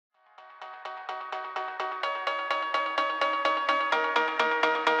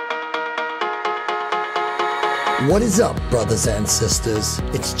What is up, brothers and sisters?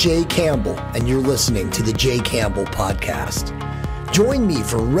 It's Jay Campbell, and you're listening to the Jay Campbell Podcast. Join me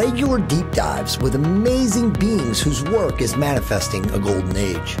for regular deep dives with amazing beings whose work is manifesting a golden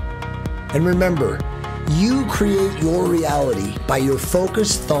age. And remember, you create your reality by your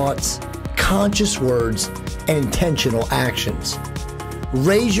focused thoughts, conscious words, and intentional actions.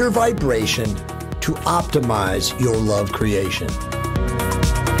 Raise your vibration to optimize your love creation.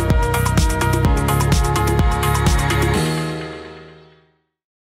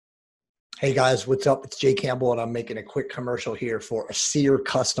 Hey guys, what's up? It's Jay Campbell, and I'm making a quick commercial here for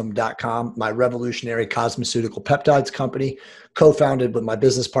𝙒𝙄𝙄 my revolutionary cosmeceutical peptides company, co-founded with my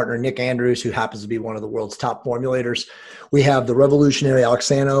business partner, Nick Andrews, who happens to be one of the world's top formulators. We have the revolutionary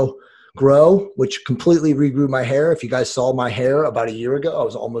𝙒𝙄 𝙄𝙨, which completely regrew my hair. If you guys saw my hair about a year ago, I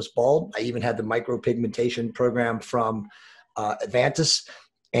was almost bald. I even had the micropigmentation program from Advantis.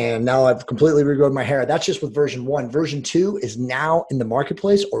 And now I've completely regrown my hair. That's just with version 1. Version 2 is now in the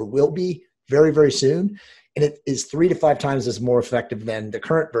marketplace, or will be very, very soon. And it is 3 to 5 times as more effective than the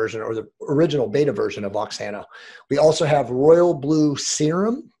current version or the original beta version of 𝙒𝙄. We also have royal blue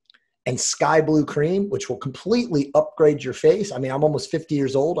serum and sky blue cream, which will completely upgrade your face. I mean, I'm almost 50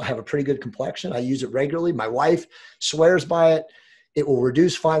 years old. I have a pretty good complexion. I use it regularly. My wife swears by it. It will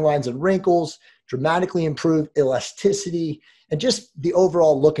reduce fine lines and wrinkles, dramatically improve elasticity, and just the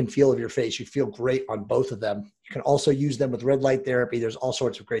overall look and feel of your face. You feel great on both of them. You can also use them with red light therapy. There's all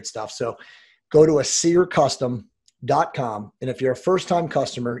sorts of great stuff. So go to 𝙒𝙄𝙄custom.com. And if you're a first-time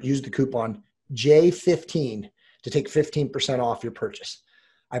customer, use the coupon J15 to take 15% off your purchase.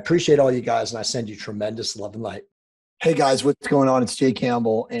 I appreciate all you guys, and I send you tremendous love and light. Hey guys, what's going on? It's Jay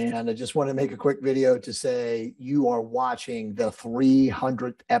Campbell, and I just want to make a quick video to say you are watching the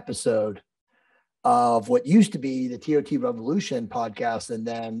 300th episode of what used to be the TOT Revolution podcast. And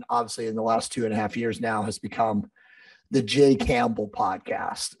then obviously in the last 2.5 years now has become the Jay Campbell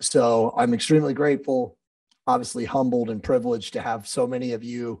podcast. So I'm extremely grateful, obviously humbled and privileged to have so many of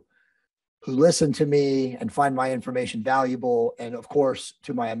you who listen to me and find my information valuable. And of course,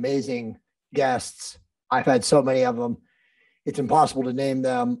 to my amazing guests, I've had so many of them, it's impossible to name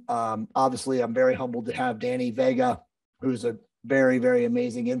them. Obviously, I'm very humbled to have Danny Vega, who's a very, very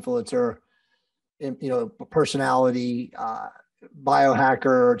amazing influencer, personality,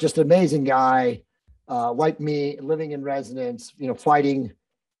 biohacker, just an amazing guy, like me, living in resonance, fighting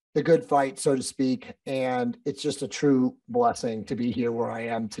the good fight, so to speak. And it's just a true blessing to be here where I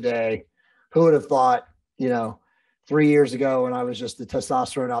am today. Who would have thought, 3 years ago when I was just the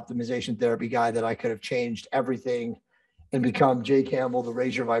testosterone optimization therapy guy, that I could have changed everything and become Jay Campbell, the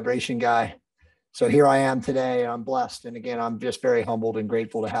raise your vibration guy. So here I am today, and I'm blessed. And again, I'm just very humbled and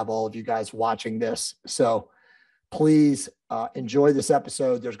grateful to have all of you guys watching this. So please enjoy this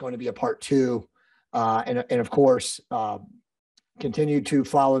episode. There's going to be a part 2. And of course, continue to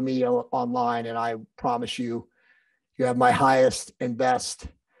follow me online. And I promise you, you have my highest and best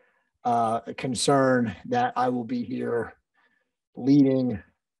concern that I will be here leading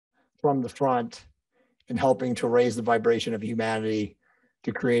from the front and helping to raise the vibration of humanity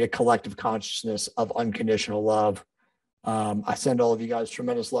to create a collective consciousness of unconditional love. I send all of you guys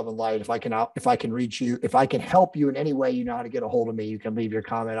tremendous love and light. If I can reach you, if I can help you in any way, you know how to get a hold of me. You can leave your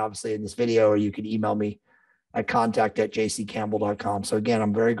comment, obviously, in this video, or you can email me at contact@jccampbell.com. So again,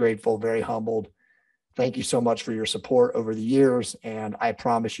 I'm very grateful, very humbled. Thank you so much for your support over the years. And I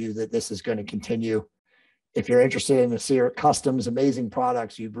promise you that this is going to continue. If you're interested in the 𝙒𝙄𝙄 Customs, amazing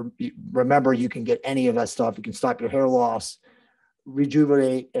products, you remember you can get any of that stuff. You can stop your hair loss,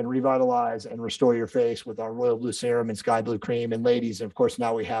 rejuvenate and revitalize and restore your face with our royal blue serum and sky blue cream. And ladies, and of course,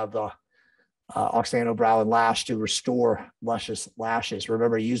 now we have the 𝙒𝙄𝙄 Brow and Lash to restore luscious lashes.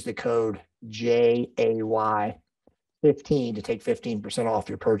 Remember, use the code JAY15 to take 15% off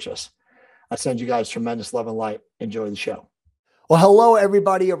your purchase. I send you guys tremendous love and light. Enjoy the show. Well, hello,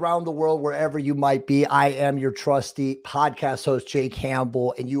 everybody around the world, wherever you might be. I am your trusty podcast host, Jay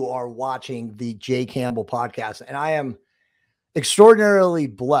Campbell, and you are watching the Jay Campbell Podcast. And I am extraordinarily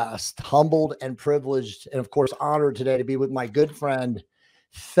blessed, humbled, and privileged, and of course, honored today to be with my good friend,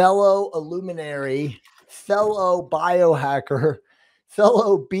 fellow illuminary, fellow biohacker,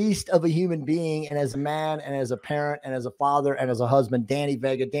 fellow beast of a human being, and as a man, and as a parent, and as a father, and as a husband, Danny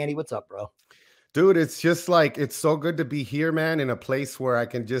Vega. Danny, what's up, bro? Dude, it's just like, it's so good to be here, man, in a place where I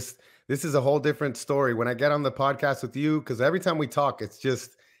can just, this is a whole different story. When I get on the podcast with you, because every time we talk, it's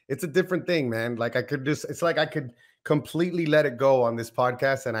a different thing, man. Like it's like I could completely let it go on this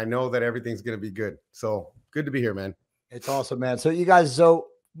podcast, and I know that everything's going to be good. So good to be here, man. It's awesome, man. So you guys,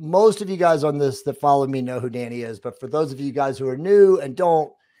 most of you guys on this that follow me know who Danny is, but for those of you guys who are new and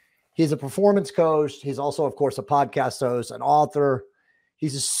don't, He's a performance coach. He's also, of course, a podcast host, an author.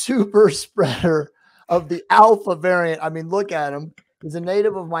 He's a super spreader of the alpha variant. I mean, look at him. He's a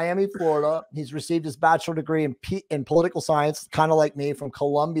native of Miami, Florida. He's received his bachelor degree in political science, kind of like me, from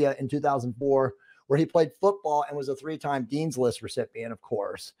Columbia in 2004, where he played football and was a 3-time Dean's List recipient, of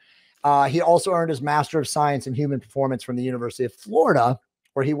course. He also earned his Master of Science in Human Performance from the University of Florida,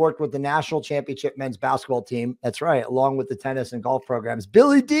 where he worked with the national championship men's basketball team. That's right, along with the tennis and golf programs.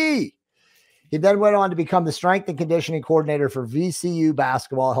 Billy D. He then went on to become the strength and conditioning coordinator for VCU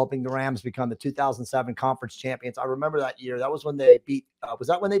basketball, helping the Rams become the 2007 conference champions. I remember that year. That was when they beat, was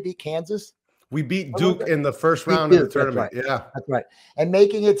that when they beat Kansas? We beat Duke in the first round of the tournament. That's right. Yeah. That's right. And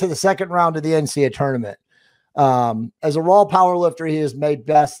making it to the second round of the NCAA tournament. As a raw power lifter, he has meet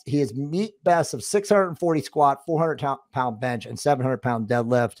best of 640 squat, 400-pound bench, and 700-pound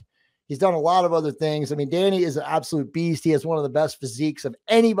deadlift. He's done a lot of other things. I mean, Danny is an absolute beast. He has one of the best physiques of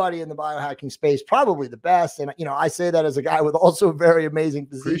anybody in the biohacking space, probably the best. And, you know, I say that as a guy with also very amazing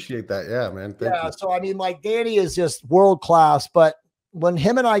physique. Appreciate that. Yeah, man. Thank you. So, I mean, like, Danny is just world-class, but when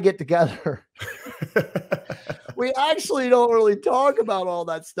him and I get together, we actually don't really talk about all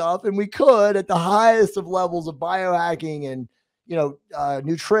that stuff. And we could at the highest of levels of biohacking and, you know,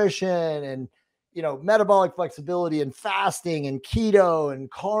 nutrition and, you know, metabolic flexibility and fasting and keto and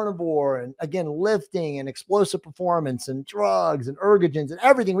carnivore and, again, lifting and explosive performance and drugs and ergogens and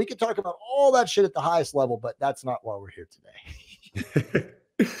everything. We could talk about all that shit at the highest level, but that's not why we're here today.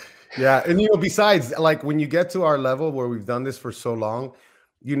 Yeah. And, you know, besides, like, when you get to our level where we've done this for so long,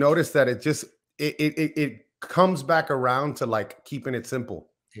 you notice that it just, it comes back around to, like, keeping it simple.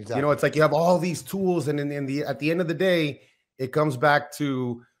 Exactly. You know, it's like you have all these tools, and at the end of the day, it comes back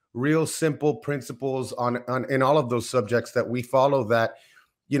to real simple principles in all of those subjects that we follow. That,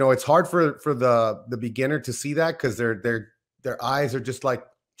 you know, it's hard for the beginner to see that, because their eyes are just like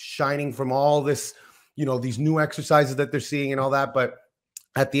shining from all this, you know, these new exercises that they're seeing and all that. But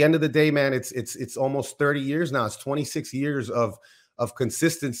at the end of the day, man, it's almost 30 years now. It's 26 years of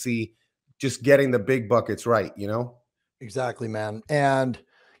consistency, just getting the big buckets right, you know? Exactly, man. And,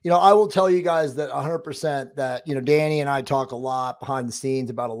 you know, I will tell you guys that 100% that, you know, Danny and I talk a lot behind the scenes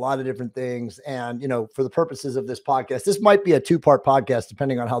about a lot of different things. And, you know, for the purposes of this podcast, this might be a 2-part podcast,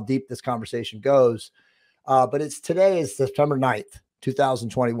 depending on how deep this conversation goes. But today is September 9th,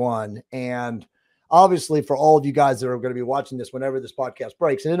 2021. And obviously, for all of you guys that are going to be watching this whenever this podcast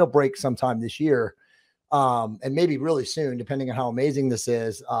breaks, and it'll break sometime this year, and maybe really soon, depending on how amazing this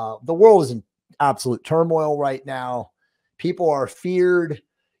is, the world is in absolute turmoil right now. People are feared,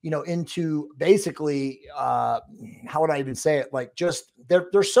 you know, into basically, how would I even say it? Like, just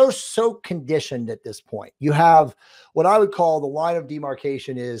they're so conditioned at this point. You have what I would call the line of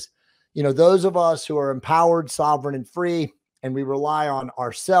demarcation is, you know, those of us who are empowered, sovereign, and free, and we rely on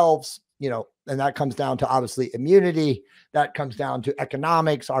ourselves, you know, and that comes down to obviously immunity. That comes down to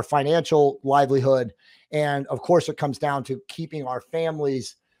economics, our financial livelihood. And of course, it comes down to keeping our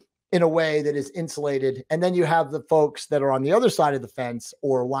families in a way that is insulated. And then you have the folks that are on the other side of the fence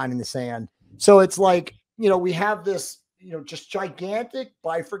or line in the sand. So it's like, you know, we have this, you know, just gigantic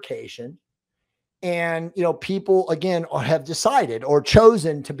bifurcation. And, you know, people, again, have decided or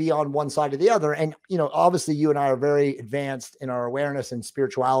chosen to be on one side or the other. And, you know, obviously you and I are very advanced in our awareness and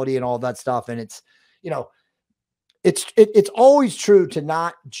spirituality and all of that stuff. And it's, you know, it's always true to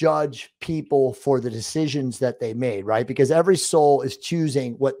not judge people for the decisions that they made, right? Because every soul is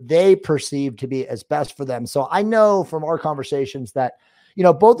choosing what they perceive to be as best for them. So I know from our conversations that, you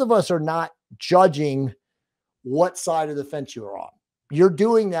know, both of us are not judging what side of the fence you are on. You're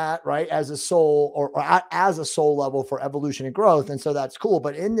doing that, right, as a soul or as a soul level for evolution and growth. And so that's cool.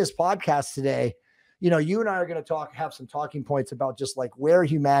 But in this podcast today, you know, you and I are going to have some talking points about just like where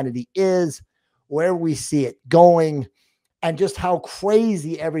humanity is, where we see it going, and just how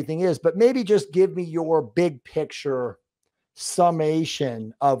crazy everything is. But maybe just give me your big picture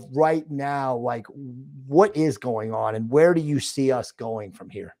summation of right now, like what is going on and where do you see us going from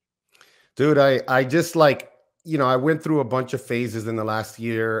here? Dude, I just like, you know, I went through a bunch of phases in the last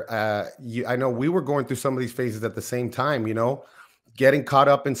year. I know we were going through some of these phases at the same time, you know, getting caught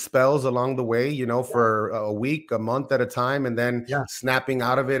up in spells along the way, you know, for a week, a month at a time, and then snapping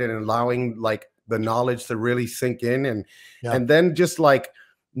out of it and allowing like the knowledge to really sink in. And then just like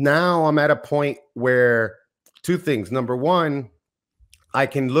now I'm at a point where two things. Number one, I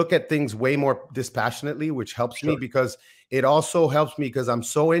can look at things way more dispassionately, which helps me, because it also helps me because I'm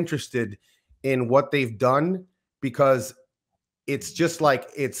so interested in what they've done, because it's just like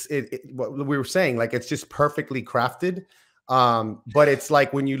what we were saying, like it's just perfectly crafted. But it's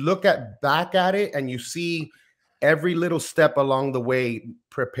like when you look back at it and you see every little step along the way,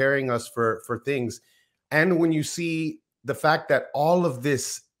 preparing us for things. And when you see the fact that all of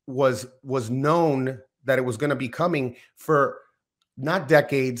this was known, that it was going to be coming for not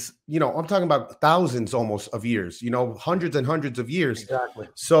decades, you know, I'm talking about thousands almost of years, you know, hundreds and hundreds of years. Exactly.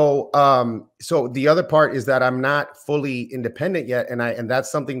 So, so the other part is that I'm not fully independent yet. And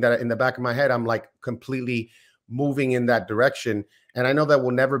that's something that in the back of my head, I'm like completely moving in that direction. And I know that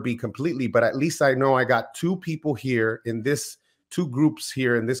will never be completely, but at least I know I got two people here in this, two groups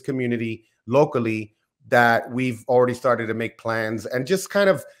here in this community locally that we've already started to make plans and just kind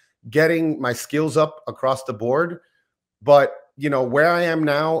of getting my skills up across the board. But you know, where I am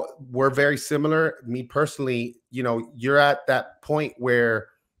now, we're very similar. Me personally, you know, you're at that point where,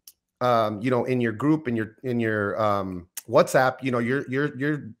 you know, in your group, in your WhatsApp, you know,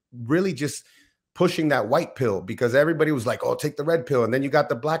 you're really just pushing that white pill because everybody was like, oh, take the red pill. And then you got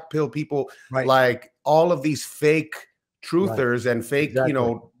the black pill people, right. like all of these fake truthers and fake, you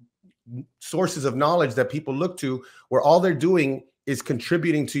know, sources of knowledge that people look to, where all they're doing is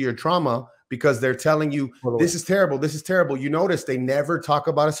contributing to your trauma because they're telling you this is terrible, this is terrible. You notice they never talk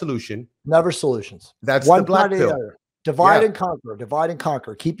about a solution. Never solutions. That's one the black pill. Divide and conquer. Divide and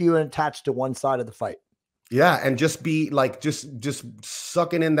conquer. Keep you attached to one side of the fight. Yeah, and just be like just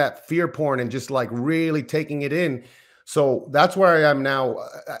sucking in that fear porn and just like really taking it in. So that's where I am now.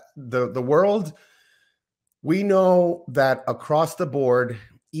 The world, we know that across the board,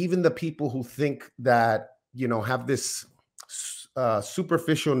 even the people who think that, you know, have this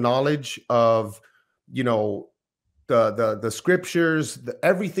superficial knowledge of, you know, the scriptures,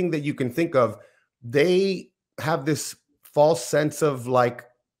 everything that you can think of, they have this false sense of like,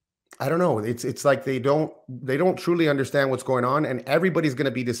 I don't know, it's like they don't truly understand what's going on, and everybody's going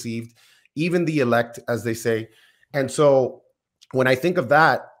to be deceived, even the elect, as they say. And so when I think of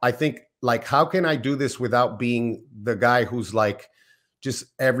that, I think like, how can I do this without being the guy who's like just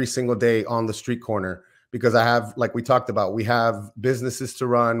every single day on the street corner? Because I have, like we talked about, we have businesses to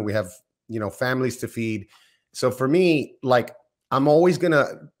run, we have, you know, families to feed. So for me, like, I'm always going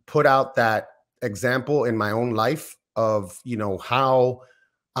to put out that example in my own life of, you know, how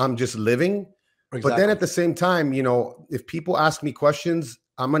I'm just living. Exactly. But then at the same time, you know, if people ask me questions,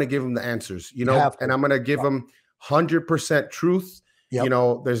 I'm going to give them the answers, you know, and I'm going to give them 100% truth. You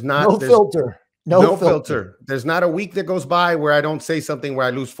know, there's filter. No filter. There's not a week that goes by where I don't say something where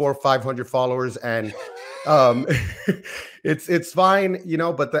I lose 400 or 500 followers, and it's fine, you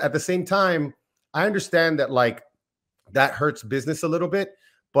know. But at the same time, I understand that like that hurts business a little bit,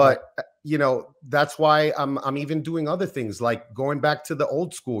 but you know, that's why I'm even doing other things like going back to the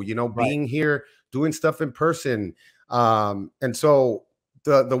old school, you know, being here, doing stuff in person, and so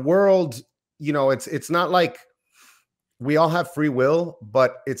the world, you know, it's not like we all have free will,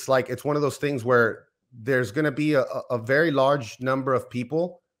 but it's like, it's one of those things where there's going to be a very large number of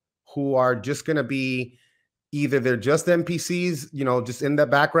people who are just going to be either they're just NPCs, you know, just in the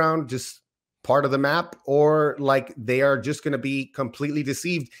background, just part of the map, or like they are just going to be completely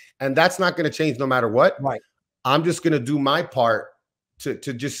deceived. And that's not going to change no matter what. Right. I'm just going to do my part to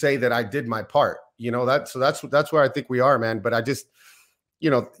just say that I did my part, you know, that's where I think we are, man. But I just, you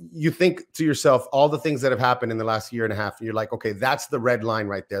know, you think to yourself, all the things that have happened in the last year and a half, and you're like, okay, that's the red line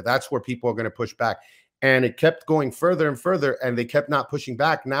right there. That's where people are going to push back. And it kept going further and further, and they kept not pushing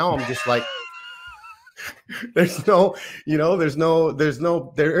back. Now I'm just like, there's no, you know, there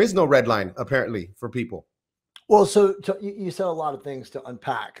is no red line apparently for people. Well, so you said a lot of things to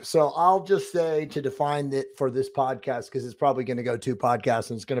unpack. So I'll just say, to define it for this podcast, because it's probably going to go 2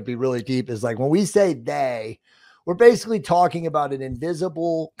 podcasts and it's going to be really deep, is like when we say they, we're basically talking about an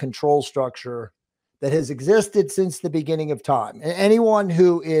invisible control structure that has existed since the beginning of time. And anyone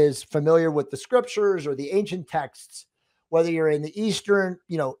who is familiar with the scriptures or the ancient texts, whether you're in the Eastern,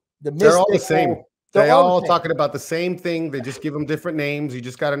 you know, the mystical, they're all the same. They're all talking about the same thing. They just give them different names. You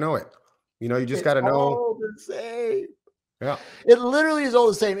just got to know it. You know, you just got to know. All the same. Yeah. It literally is all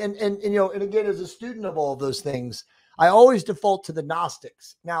the same. And you know, and again, as a student of all of those things, I always default to the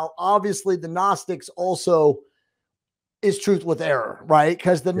Gnostics. Now, obviously, the Gnostics also is truth with error, right?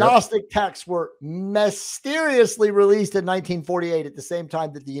 Because the Gnostic texts were mysteriously released in 1948 at the same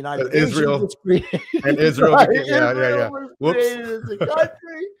time that the United Nations was created. And Israel, right? Israel was created as a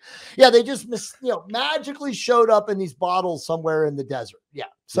country. Yeah, they just magically showed up in these bottles somewhere in the desert. Yeah.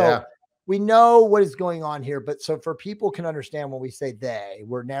 So we know what is going on here. But so for people can understand, when we say they,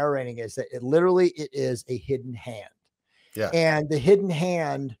 we're narrating is that it is a hidden hand. Yeah. And the hidden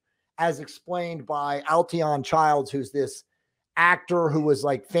hand, as explained by 𝙒𝙄 𝙄𝙥 𝙊𝙗, who's this actor who was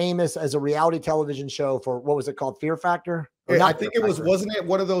like famous as a reality television show for, what was it called? Fear Factor? I think it was, wasn't it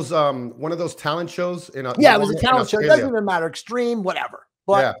one of those talent shows in yeah, it was a talent show. It doesn't even matter. Extreme, whatever.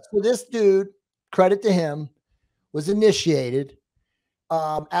 But yeah. So this dude, credit to him, was initiated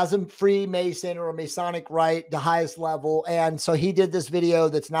as a Freemason or a Masonic rite, the highest level. And so he did this video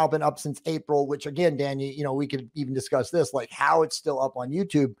that's now been up since April, which again, Dan, you know, we could even discuss this, like how it's still up on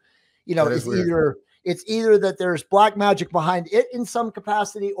YouTube. You know, it's either that there's black magic behind it in some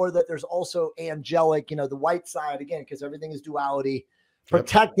capacity, or that there's also angelic, you know, the white side, again, because everything is duality,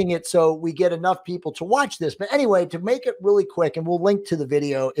 protecting it so we get enough people to watch this. But anyway, to make it really quick, and we'll link to the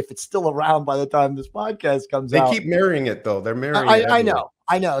video if it's still around by the time this podcast comes out. They keep mirroring it though. They're mirroring it.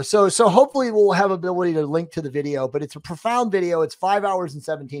 I know. So hopefully we'll have ability to link to the video, but it's a profound video. It's 5 hours and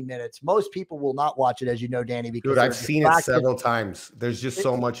 17 minutes. Most people will not watch it, as you know, Danny, because I've seen it several times. There's just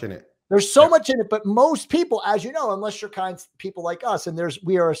so much in it. There's so much in it, but most people, as you know, unless you're people like us, and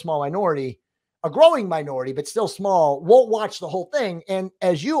we are a small minority, a growing minority, but still small, won't watch the whole thing. And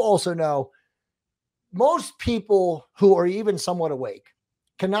as you also know, most people who are even somewhat awake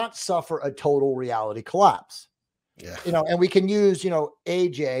cannot suffer a total reality collapse. Yeah. You know, and we can use, you know,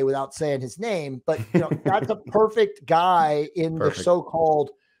 AJ without saying his name, but you know, that's a perfect guy in the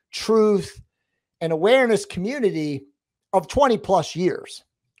so-called truth and awareness community of 20 plus years,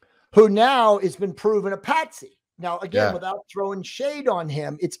 who now has been proven a patsy. Now, again, without throwing shade on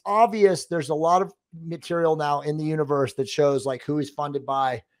him, it's obvious there's a lot of material now in the universe that shows like who he's funded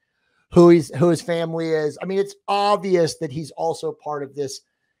by, who his family is. I mean, it's obvious that he's also part of this,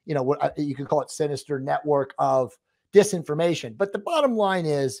 you know, what you could call it, sinister network of disinformation. But the bottom line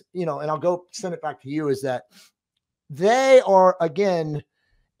is, you know, and I'll send it back to you, is that they are, again,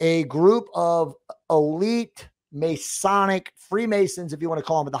 a group of elite Masonic Freemasons, if you want to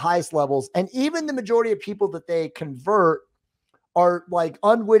call them, at the highest levels. And even the majority of people that they convert are like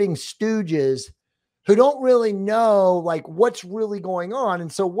unwitting stooges who don't really know like what's really going on. And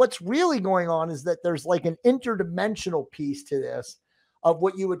so what's really going on is that there's like an interdimensional piece to this of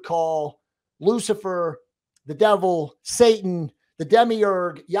what you would call Lucifer, the devil, Satan, the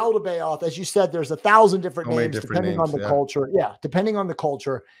demiurge, Yaldabaoth. As you said, there's 1,000 different names depending on the culture. Yeah, depending on the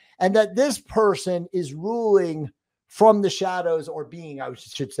culture. And that this person is ruling from the shadows, or being, I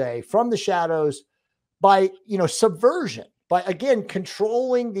should say, from the shadows by, you know, subversion, by, again,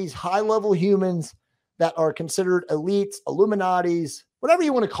 controlling these high-level humans that are considered elites, Illuminatis, whatever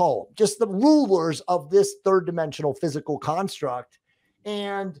you want to call them, just the rulers of this third-dimensional physical construct.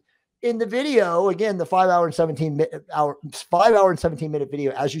 And in the video, again, the 5 hour and 17 minute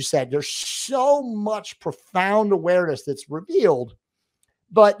video, as you said, there's so much profound awareness that's revealed.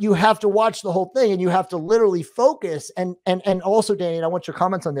 But you have to watch the whole thing, and you have to literally focus. And also, Danny, and I want your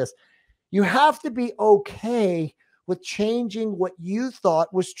comments on this. You have to be okay with changing what you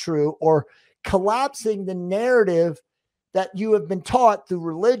thought was true, or collapsing the narrative that you have been taught through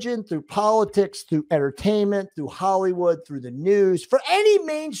religion, through politics, through entertainment, through Hollywood, through the news, for any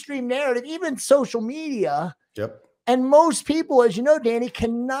mainstream narrative, even social media. Yep. And most people, as you know, Danny,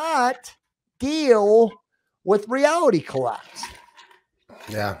 cannot deal with reality collapse.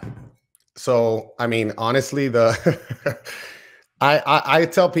 Yeah. So, I mean, honestly, I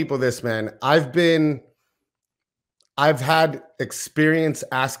tell people this, man. I've had experience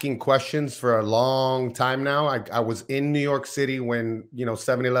asking questions for a long time now. I was in New York City when, you know,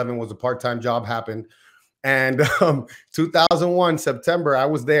 7-Eleven was a part-time job happened. And 2001, September, I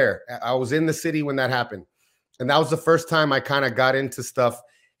was there. I was in the city when that happened. And that was the first time I kind of got into stuff.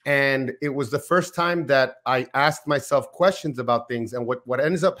 And it was the first time that I asked myself questions about things. And what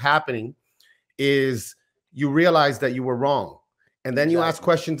ends up happening is you realize that you were wrong. And then you ask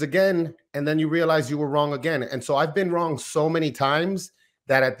questions again, and then you realize you were wrong again. And so I've been wrong so many times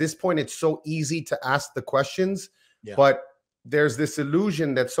that at this point, it's so easy to ask the questions. Yeah. But there's this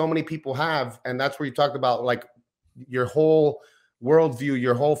illusion that so many people have. And that's where you talked about like your whole worldview,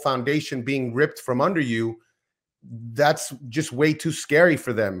 your whole foundation being ripped from under you. That's just way too scary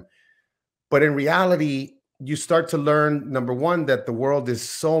for them. But in reality, you start to learn, number one, that the world is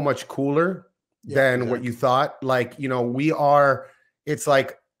so much cooler than what you thought. Like, you know, it's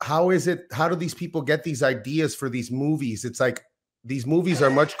like, how do these people get these ideas for these movies? It's like, these movies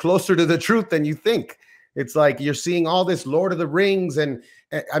are much closer to the truth than you think. It's like, you're seeing all this Lord of the Rings. And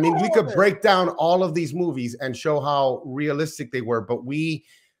I mean, we could break down all of these movies and show how realistic they were, but we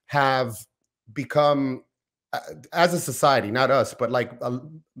have become, as a society, not us, but like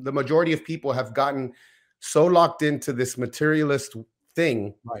the majority of people have gotten so locked into this materialist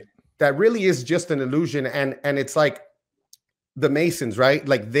thing, right, that really is just an illusion. And it's like the Masons, right?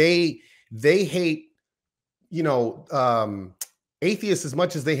 Like they hate, you know, atheists as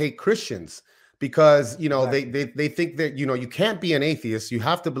much as they hate Christians, because, you know, Right. they think that, you know, you can't be an atheist, you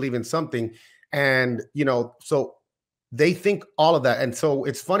have to believe in something. And, you know, so they think all of that. And so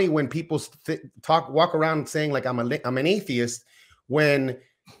it's funny when people walk around saying like, I'm an atheist, when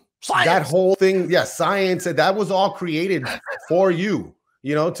Science. that whole thing, yeah, science, that was all created for you,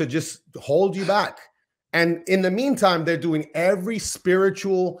 you know, to just hold you back. And in the meantime, they're doing every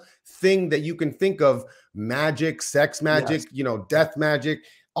spiritual thing that you can think of, magic, sex magic, you know, death magic,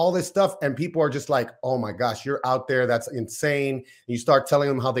 all this stuff. And people are just like, oh my gosh, you're out there. That's insane. And you start telling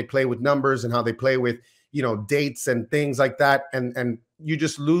them how they play with numbers and how they play with, you know, dates and things like that. And you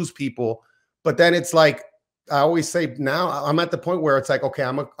just lose people. But then it's like, I always say, now I'm at the point where it's like, okay,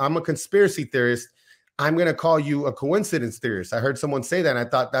 I'm a conspiracy theorist. I'm going to call you a coincidence theorist. I heard someone say that, and I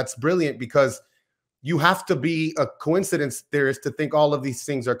thought that's brilliant, because you have to be a coincidence theorist to think all of these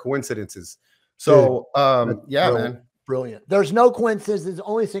things are coincidences. So, yeah, brilliant, man. Brilliant. There's no coincidences, there's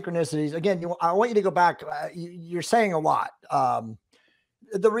only synchronicities. Again, I want you to go back. You're saying a lot.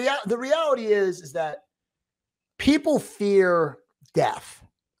 The reality is that people fear death.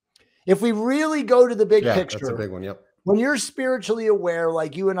 If we really go to the big picture, that's a big one. Yep. When you're spiritually aware,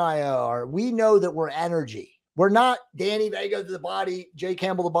 like you and I are, we know that we're energy. We're not Danny Vega the body, Jay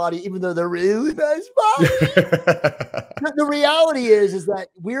Campbell the body, even though they're really nice bodies. The reality is that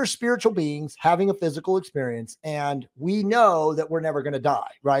we're spiritual beings having a physical experience, and we know that we're never going to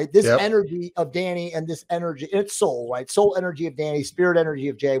die, right? This energy of Danny and this energy, it's soul, right? Soul energy of Danny, spirit energy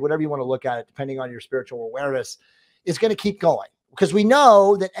of Jay, whatever you want to look at it, depending on your spiritual awareness, is going to keep going. Because we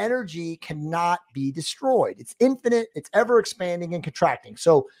know that energy cannot be destroyed. It's infinite, it's ever expanding and contracting.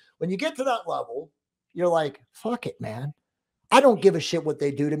 So when you get to that level, you're like, fuck it, man. I don't give a shit what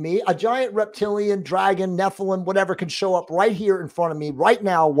they do to me. A giant reptilian, dragon, Nephilim, whatever can show up right here in front of me right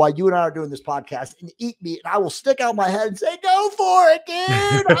now while you and I are doing this podcast and eat me. And I will stick out my head and say, go for it,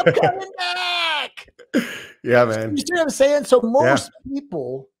 dude. I'm coming back. Yeah, man. You see what I'm saying? So most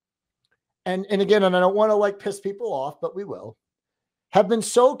people, and again, and I don't want to like piss people off, but we will, have been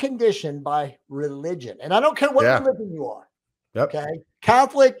so conditioned by religion. And I don't care what religion you are. Okay.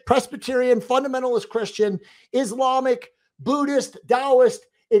 Catholic, Presbyterian, fundamentalist Christian, Islamic, Buddhist, Taoist,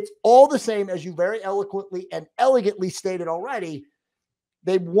 it's all the same, as you very eloquently and elegantly stated already.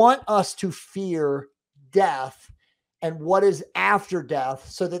 They want us to fear death and what is after death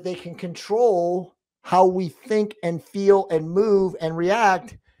so that they can control how we think and feel and move and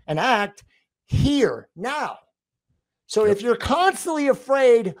react and act here now. So if you're constantly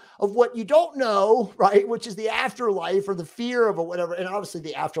afraid of what you don't know, right, which is the afterlife or the fear of whatever, and obviously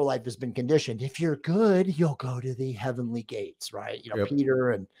the afterlife has been conditioned. If you're good, you'll go to the heavenly gates, right? You know, Peter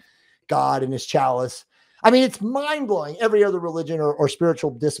and God and his chalice. I mean, it's mind-blowing. Every other religion or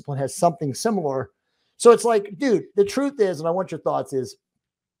spiritual discipline has something similar. So it's like, dude, the truth is, and I want your thoughts, is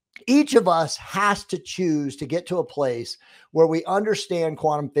each of us has to choose to get to a place where we understand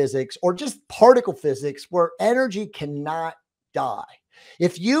quantum physics or just particle physics, where energy cannot die.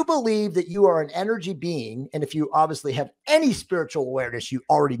 If you believe that you are an energy being, and if you obviously have any spiritual awareness, you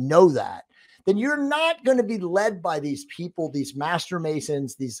already know that, then you're not going to be led by these people, these master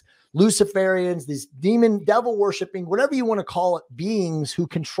masons, these Luciferians, these demon, devil worshiping, whatever you want to call it, beings who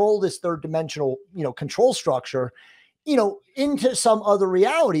control this third dimensional, you know, control structure, you know, into some other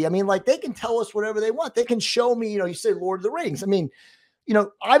reality. I mean, like, they can tell us whatever they want. They can show me, you know, you say Lord of the Rings. I mean, you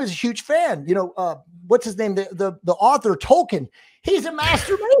know, I was a huge fan, you know, what's his name? The author Tolkien, he's a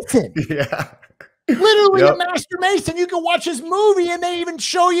master mason. Literally a master mason. You can watch his movie and they even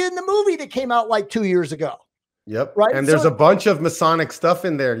show you in the movie that came out like 2 years ago. Right. And there's a bunch of Masonic stuff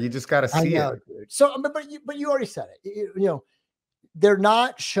in there. You just got to see it. Dude. So, but you already said it, you know, they're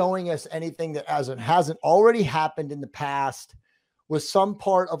not showing us anything that hasn't already happened in the past with some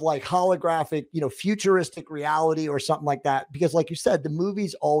part of like holographic, you know, futuristic reality or something like that. Because like you said, the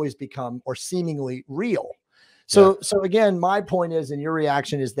movies always become or seemingly real. So, so again, my point is, and your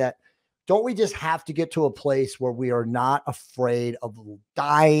reaction is that, don't we just have to get to a place where we are not afraid of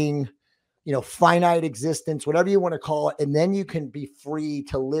dying, you know, finite existence, whatever you want to call it. And then you can be free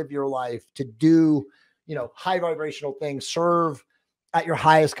to live your life, to do, you know, high vibrational things, serve at your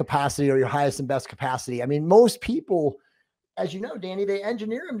highest capacity or your highest and best capacity. I mean, most people, as you know, Danny, they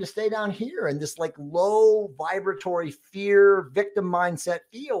engineer them to stay down here in this like low vibratory fear, victim mindset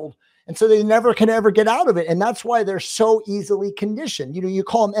field. And so they never can ever get out of it. And that's why they're so easily conditioned. You know, you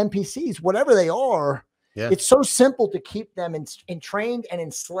call them NPCs, whatever they are. It's so simple to keep them entrained and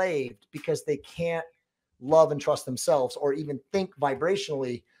enslaved, because they can't love and trust themselves or even think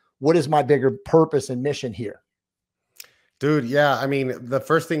vibrationally, what is my bigger purpose and mission here? Dude, yeah. I mean, the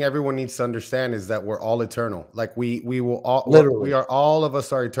first thing everyone needs to understand is that we're all eternal. Like we will all we Literally. are all of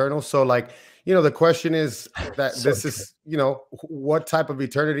us are eternal. So like, the question is that So this true. is, what type of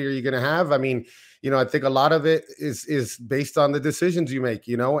eternity are you going to have? I mean, I think a lot of it is based on the decisions you make,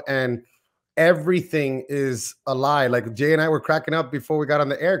 and everything is a lie. Like Jay and I were cracking up before we got on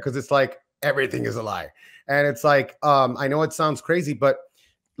the air because it's like everything is a lie. And it's like, I know it sounds crazy, but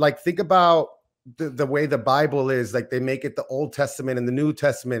like think about the way the Bible is. Like they make it the Old Testament and the New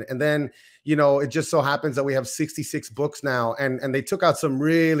Testament. And then, it just so happens that we have 66 books now. And they took out some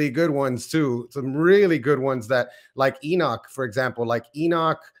really good ones too. Some really good ones that like Enoch, for example, like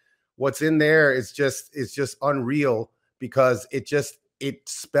Enoch, what's in there is just unreal because it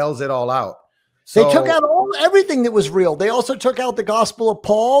spells it all out. They took So out everything that was real. They also took out the Gospel of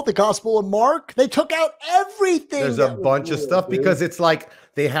Paul, the Gospel of Mark. They took out everything there's a that was bunch of real, stuff dude. because it's like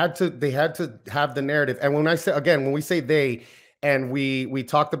they had to have the narrative. And when we say they, and we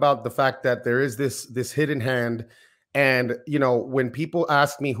talked about the fact that there is this hidden hand, and when people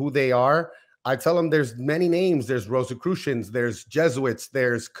ask me who they are, I tell them there's many names. There's Rosicrucians, there's Jesuits,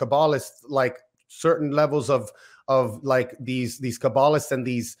 there's Kabbalists, like certain levels of like these Kabbalists and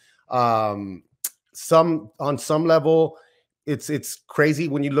these some on some level. It's crazy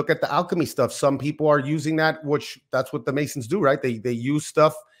when you look at the alchemy stuff. Some people are using that, which that's what the Masons do, right? They use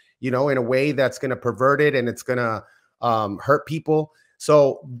stuff, in a way that's going to pervert it and it's going to hurt people.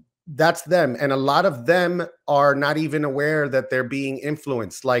 So that's them. And a lot of them are not even aware that they're being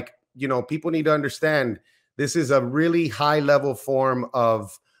influenced. Like, people need to understand this is a really high level form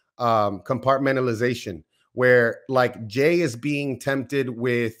of compartmentalization where like Jay is being tempted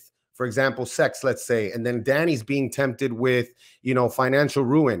with, for example, sex, let's say, and then Danny's being tempted with, financial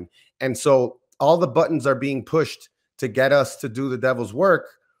ruin. And so all the buttons are being pushed to get us to do the devil's work.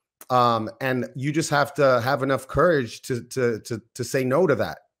 And you just have to have enough courage to say no to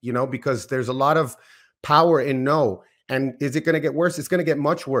that, because there's a lot of power in no. And is it going to get worse? It's going to get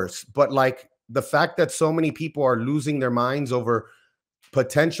much worse. But like the fact that so many people are losing their minds over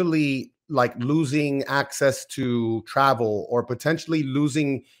potentially like losing access to travel or potentially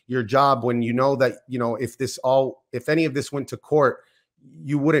losing your job when that, if any of this went to court,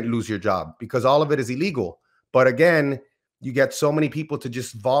 you wouldn't lose your job because all of it is illegal. But again, you get so many people to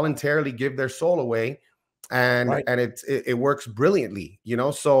just voluntarily give their soul away and Right. and it works brilliantly,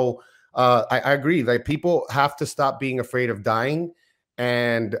 so I agree. Like people have to stop being afraid of dying.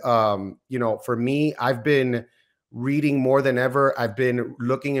 And for me, I've been reading more than ever. I've been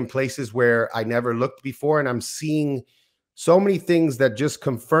looking in places where I never looked before, and I'm seeing so many things that just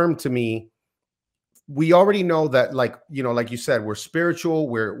confirm to me. We already know that, like, like you said, we're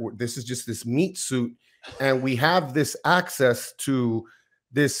spiritual. This is just this meat suit, and we have this access to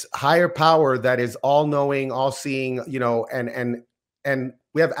this higher power that is all knowing, all seeing, and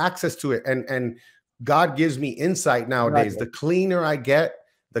we have access to it. And God gives me insight nowadays. Exactly. The cleaner I get,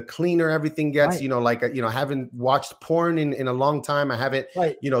 the cleaner everything gets. Right. I haven't watched porn in a long time. I haven't,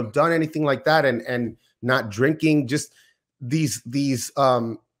 Right. done anything like that, and not drinking. Just these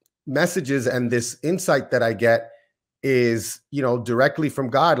messages and this insight that I get is, directly from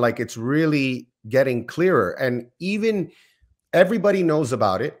God. Like it's really getting clearer, and even everybody knows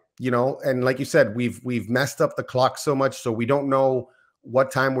about it, and like you said, we've messed up the clock so much, so we don't know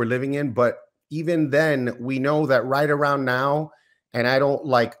what time we're living in. But even then, we know that right around now. And I don't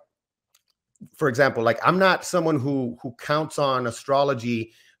like, for example, like I'm not someone who counts on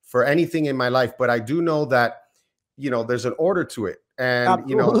astrology for anything in my life, but I do know that, there's an order to it. And,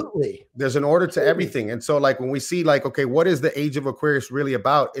 Absolutely. there's an order to everything. And so like when we see like, okay, what is the age of Aquarius really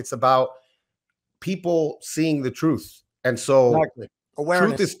about? It's about people seeing the truth. And so Exactly.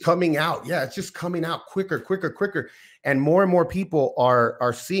 Awareness. truth is coming out. Yeah, it's just coming out quicker. And more people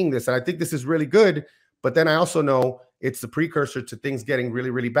are seeing this. And I think this is really good. But then I also know it's the precursor to things getting really,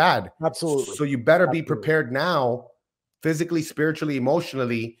 really bad. Absolutely. So you better be prepared now, physically, spiritually,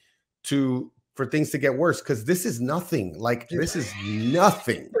 emotionally, for things to get worse. Because this is nothing. Like this is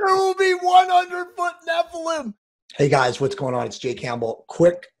nothing. There will be 100-foot Nephilim. Hey guys, what's going on? It's Jay Campbell.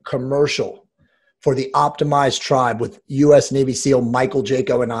 Quick commercial for the Optimized Tribe with U.S. Navy SEAL Michael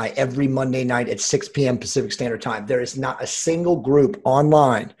Jaco and I every Monday night at 6 p.m. Pacific Standard Time. There is not a single group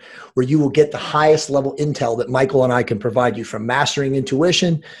online where you will get the highest level intel that Michael and I can provide you, from mastering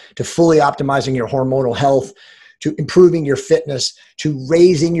intuition to fully optimizing your hormonal health, to improving your fitness, to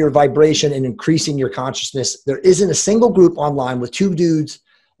raising your vibration and increasing your consciousness. There isn't a single group online with two dudes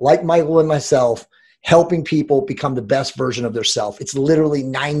like Michael and myself helping people become the best version of themselves. It's literally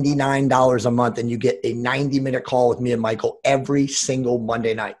 $99 a month, and you get a 90-minute call with me and Michael every single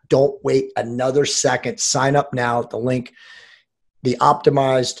Monday night. Don't wait another second. Sign up now at the link,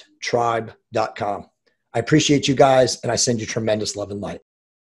 theoptimizedtribe.com. I appreciate you guys, and I send you tremendous love and light.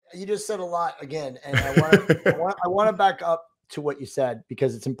 You just said a lot again, and I want to back up to what you said,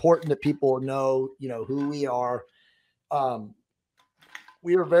 because it's important that people know, who we are.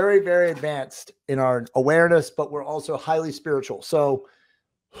 We are very, very advanced in our awareness, but we're also highly spiritual. So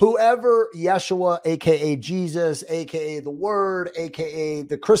whoever Yeshua, aka Jesus, aka the Word, aka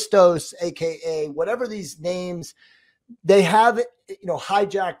the Christos, aka whatever these names, they have,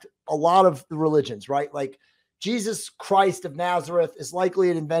 hijacked a lot of the religions, right? Like Jesus Christ of Nazareth is likely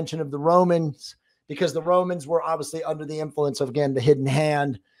an invention of the Romans, because the Romans were obviously under the influence of, again, the hidden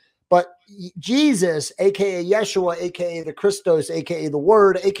hand. But Jesus, aka Yeshua, aka the Christos, aka the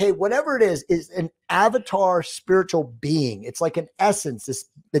Word, aka whatever it is an avatar spiritual being. It's like an essence, this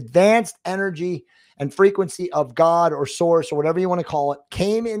advanced energy and frequency of God or source or whatever you want to call it,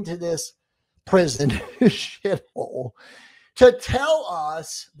 came into this prison shithole to tell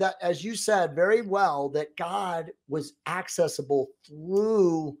us that, as you said very well, that God was accessible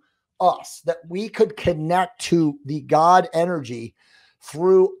through us, that we could connect to the God energy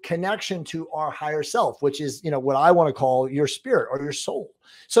through connection to our higher self, which is, what I want to call your spirit or your soul.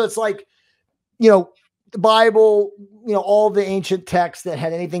 So it's like, the Bible, all the ancient texts that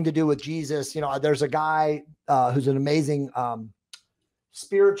had anything to do with Jesus. There's a guy who's an amazing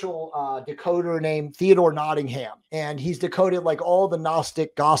spiritual decoder named Theodore Nottingham, and he's decoded like all the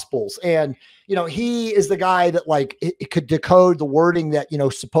Gnostic gospels. And, he is the guy that it could decode the wording that,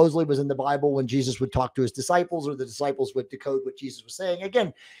 supposedly was in the Bible when Jesus would talk to his disciples, or the disciples would decode what Jesus was saying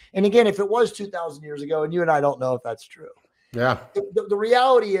again. And again, if it was 2,000 years ago, and you and I don't know if that's true. Yeah. The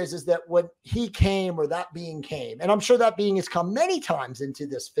reality is that when he came, or that being came, and I'm sure that being has come many times into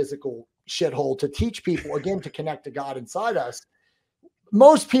this physical shithole to teach people, again, to connect to God inside us.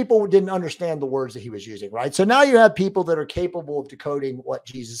 Most people didn't understand the words that he was using, right? So now you have people that are capable of decoding what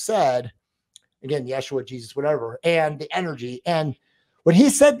Jesus said, again, Yeshua, Jesus, whatever, and the energy. And when he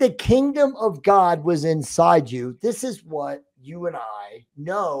said the kingdom of God was inside you, this is what you and I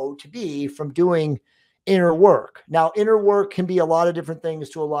know to be from doing inner work. Now, inner work can be a lot of different things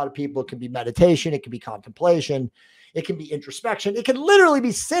to a lot of people. It can be meditation. It can be contemplation. It can be introspection. It can literally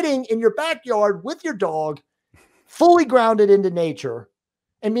be sitting in your backyard with your dog, fully grounded into nature,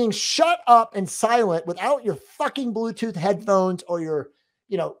 and being shut up and silent without your fucking Bluetooth headphones or your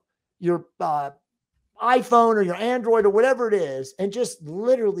iPhone or your Android or whatever it is, and just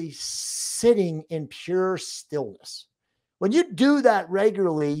literally sitting in pure stillness. When you do that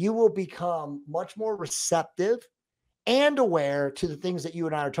regularly, you will become much more receptive and aware to the things that you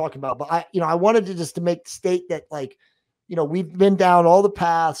and I are talking about. But I wanted to make the state that, we've been down all the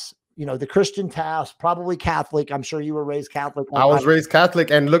paths, the Christian paths, probably Catholic. I'm sure you were raised Catholic. I was raised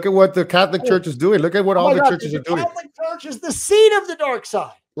Catholic, and look at what the Catholic Church is doing. Look at what all the churches are doing. The Catholic Church is the seat of the dark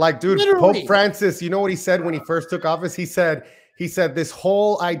side. Like, dude, literally. Pope Francis, you know what he said when he first took office? He said this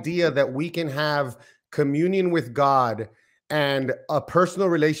whole idea that we can have communion with God and a personal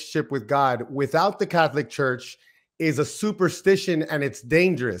relationship with God without the Catholic Church is a superstition, and it's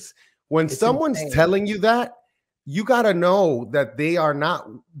dangerous. When someone's telling you that, you got to know that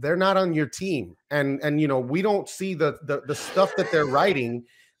they're not on your team. And we don't see the stuff that they're writing.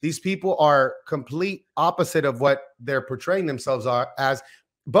 These people are complete opposite of what they're portraying themselves as.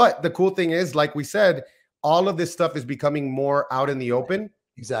 But the cool thing is, like we said, all of this stuff is becoming more out in the open.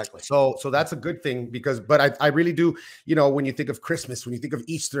 Exactly. So that's a good thing, but I really do, when you think of Christmas, when you think of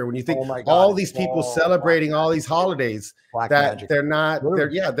Easter, when you think all these people celebrating all these holidays, that they're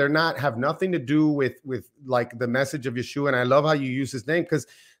not have nothing to do with like the message of Yeshua. And I love how you use his name, because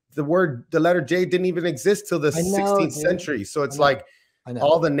the letter J didn't even exist till the 16th century. So it's like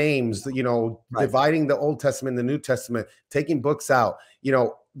all the names, dividing the Old Testament, the New Testament, taking books out.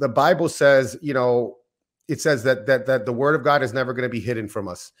 The Bible says, it says that the word of God is never going to be hidden from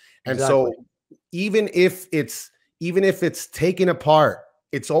us. And so even if it's taken apart,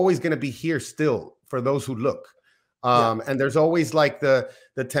 it's always going to be here still for those who look. And there's always like the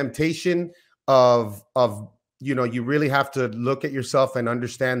temptation of you really have to look at yourself and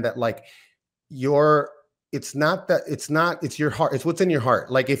understand that it's your heart. It's what's in your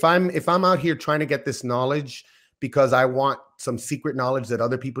heart. Like if I'm out here trying to get this knowledge because I want some secret knowledge that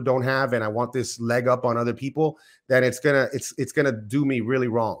other people don't have, and I want this leg up on other people, then it's gonna do me really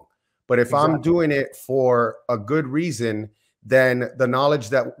wrong. But if I'm doing it for a good reason, then the knowledge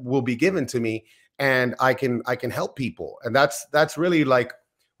that will be given to me, and I can help people. And that's really like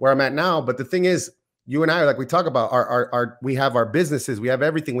where I'm at now. But the thing is, you and I, like we talk about we have our businesses, we have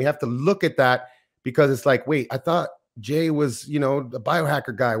everything. We have to look at that because it's like, wait, I thought Jay was, you know, the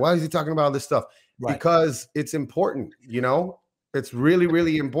biohacker guy. Why is he talking about all this stuff? Right. Because it's important, you know, it's really,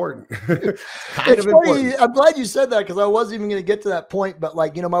 really important. It's funny. Important. I'm glad you said that because I wasn't even going to get to that point. But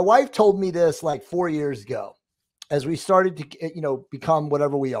like, you know, my wife told me this like 4 years ago as we started to, you know, become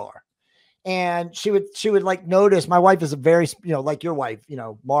whatever we are. And she would like notice my wife is a very, you know, like your wife, you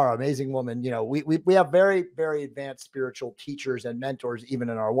know, Mara, amazing woman. You know, we have very, very advanced spiritual teachers and mentors, even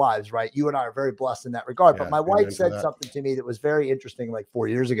in our wives, right? You and I are very blessed in that regard. Yeah, but my wife said something to me that was very interesting like 4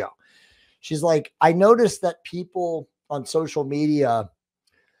 years ago. She's like, I noticed that people on social media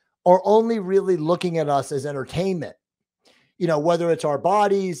are only really looking at us as entertainment. You know, whether it's our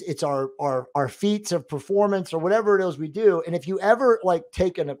bodies, it's our feats of performance or whatever it is we do. And if you ever like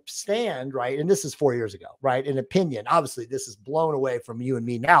taken a stand, right, and this is 4 years ago, right, an opinion, obviously this is blown away from you and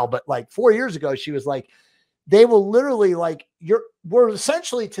me now, but like 4 years ago, she was like, they will literally like, we're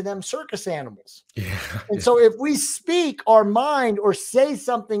essentially to them circus animals. Yeah. And so if we speak our mind or say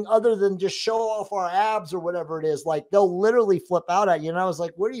something other than just show off our abs or whatever it is, like they'll literally flip out at you. And I was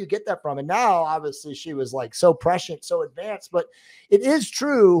like, where do you get that from? And now obviously she was like so prescient, so advanced, but it is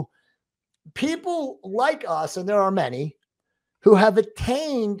true. People like us, and there are many who have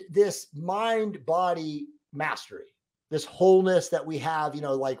attained this mind-body mastery. This wholeness that we have, you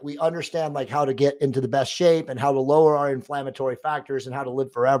know, like we understand like how to get into the best shape and how to lower our inflammatory factors and how to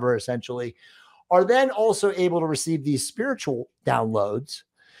live forever, essentially, are then also able to receive these spiritual downloads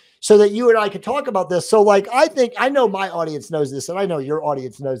so that you and I can talk about this. So like, I know my audience knows this, and I know your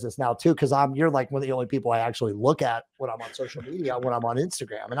audience knows this now too, because you're like one of the only people I actually look at when I'm on social media, when I'm on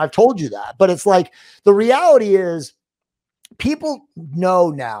Instagram. And I've told you that, but it's like, the reality is people know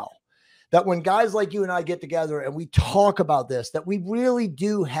now that when guys like you and I get together and we talk about this, that we really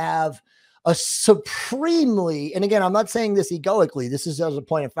do have a supremely, and again, I'm not saying this egoically, this is as a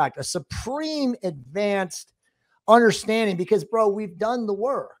point of fact, a supreme advanced understanding because, bro, we've done the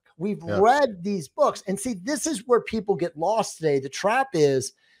work. We've read these books. And see, this is where people get lost today. The trap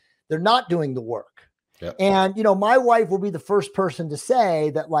is they're not doing the work. Yep. And, you know, my wife will be the first person to say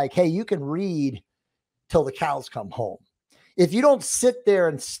that like, hey, you can read till the cows come home. If you don't sit there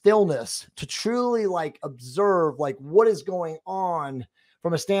in stillness to truly like observe like what is going on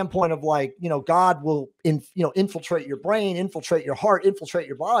from a standpoint of like, you know, God will, infiltrate your brain, infiltrate your heart, infiltrate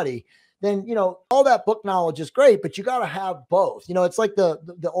your body, then, you know, all that book knowledge is great, but you got to have both. You know, it's like the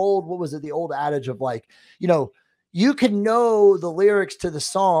old, what was it? The old adage of like, you know, you can know the lyrics to the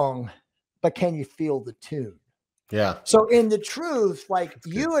song, but can you feel the tune? Yeah. So in the truth, like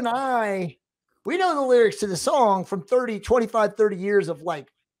you and I, we know the lyrics to the song from 25, 30 years of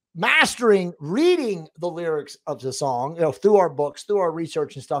like mastering, reading the lyrics of the song, you know, through our books, through our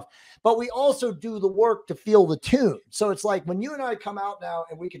research and stuff, but we also do the work to feel the tune. So it's like when you and I come out now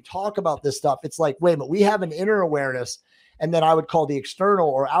and we can talk about this stuff, it's like, wait a minute, we have an inner awareness, and then I would call the external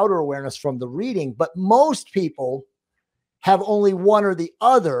or outer awareness from the reading, but most people have only one or the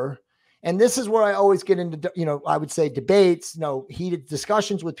other. And this is where I always get into, you know, I would say debates, you know, heated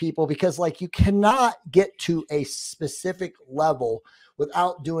discussions with people, because like you cannot get to a specific level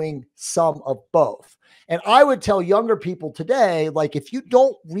without doing some of both. And I would tell younger people today, like, if you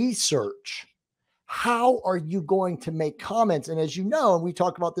don't research, how are you going to make comments? And as you know, and we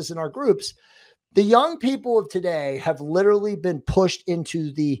talk about this in our groups, the young people of today have literally been pushed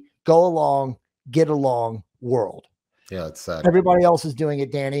into the go along, get along world. Yeah, it's sad. Everybody else is doing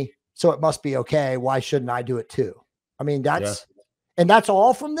it, Danny. So it must be okay. Why shouldn't I do it too? I mean, and that's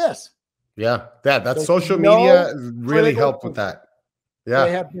all from this. Yeah. That's social media really helped with that. Yeah.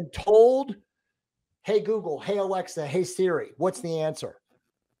 They have been told, hey, Google, hey, Alexa, hey, Siri, what's the answer?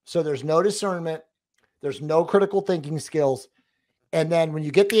 So there's no discernment. There's no critical thinking skills. And then when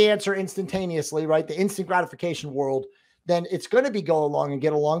you get the answer instantaneously, right, the instant gratification world, then it's going to be go along and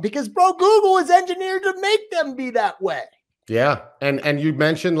get along because, bro, Google is engineered to make them be that way. Yeah. And you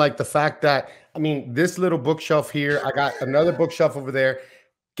mentioned like the fact that, I mean, this little bookshelf here, I got another bookshelf over there.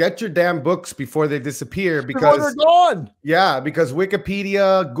 Get your damn books before they disappear, because they're gone. Yeah, because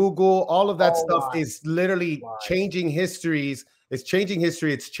Wikipedia, Google, all of that stuff is literally changing histories. It's changing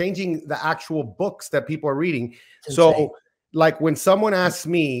history. It's changing the actual books that people are reading. So like when someone asks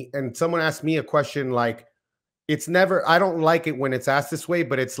me a question, like, it's never, I don't like it when it's asked this way,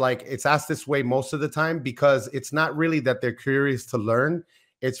 but it's like, it's asked this way most of the time, because it's not really that they're curious to learn.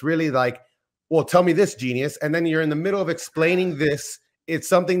 It's really like, well, tell me this, genius. And then you're in the middle of explaining this. It's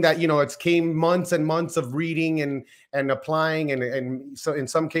something that, you know, it's came months and months of reading and applying. And so in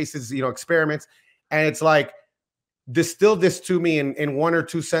some cases, you know, experiments. And it's like, distill this to me in one or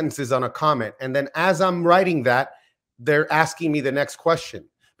two sentences on a comment. And then as I'm writing that, they're asking me the next question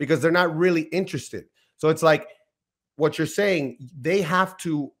because they're not really interested. So it's like what you're saying, they have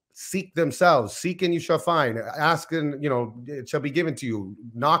to seek themselves. Seek and you shall find. Ask and, you know, it shall be given to you.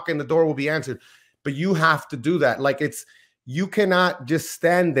 Knock and the door will be answered. But you have to do that. Like you cannot just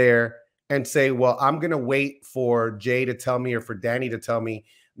stand there and say, well, I'm going to wait for Jay to tell me or for Danny to tell me.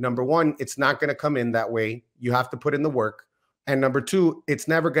 Number one, it's not going to come in that way. You have to put in the work. And number two, it's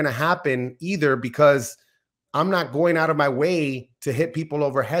never going to happen either because I'm not going out of my way to hit people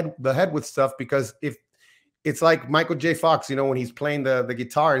over the head with stuff, because if it's like Michael J. Fox, you know, when he's playing the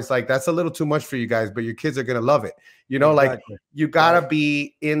guitar, it's like, that's a little too much for you guys, but your kids are going to love it. You know, exactly. Like you got to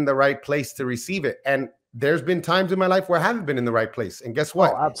be in the right place to receive it. And there's been times in my life where I haven't been in the right place. And guess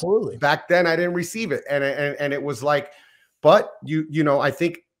what? Oh, absolutely. Back then I didn't receive it. And it was like, but you know, I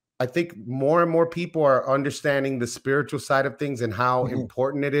think more and more people are understanding the spiritual side of things and how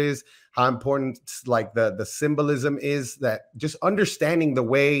important it is, how important like the symbolism is, that just understanding the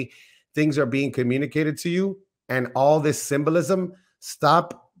way things are being communicated to you and all this symbolism.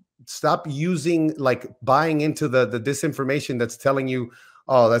 Stop using, like, buying into the disinformation that's telling you,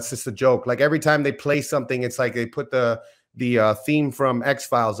 oh, that's just a joke. Like every time they play something, it's like they put the theme from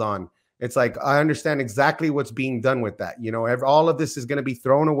X-Files on. It's like, I understand exactly what's being done with that. You know, all of this is going to be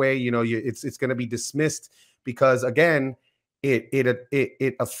thrown away. You know, it's going to be dismissed because, again,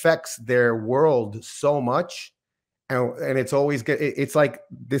 it affects their world so much, and it's always it's like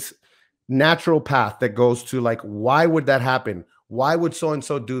this natural path that goes to, like, why would that happen? Why would so and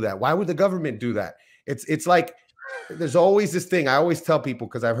so do that? Why would the government do that? It's like there's always this thing. I always tell people,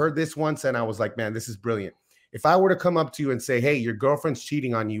 because I've heard this once and I was like, man, this is brilliant. If I were to come up to you and say, hey, your girlfriend's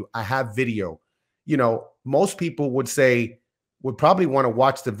cheating on you, I have video, you know, most people would probably want to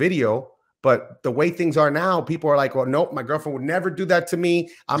watch the video. But the way things are now, people are like, well, nope, my girlfriend would never do that to me.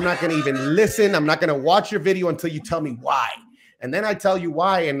 I'm not going to even listen. I'm not going to watch your video until you tell me why. And then I tell you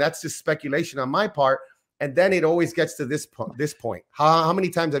why. And that's just speculation on my part. And then it always gets to this point. How many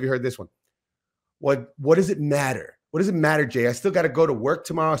times have you heard this one? What does it matter? What does it matter, Jay? I still got to go to work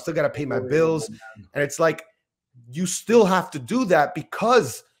tomorrow. I still got to pay my bills. And it's like, you still have to do that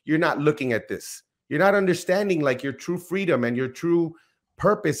because you're not looking at this. You're not understanding, like, your true freedom and your true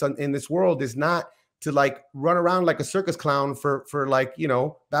purpose in this world is not to, like, run around like a circus clown for like, you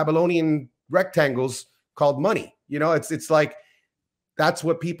know, Babylonian rectangles called money. You know, it's like, that's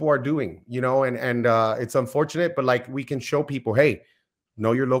what people are doing, you know, and it's unfortunate, but, like, we can show people, hey,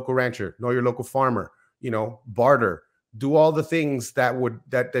 know your local rancher, know your local farmer, you know, barter, do all the things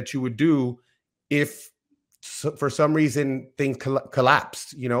that you would do if for some reason things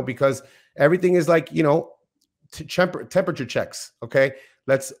collapsed, you know, because everything is like, you know, temperature checks. Okay.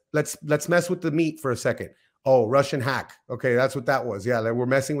 Let's mess with the meat for a second. Oh, Russian hack. Okay. That's what that was. Yeah. We're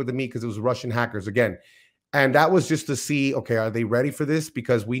messing with the meat because it was Russian hackers again. And that was just to see, okay, are they ready for this?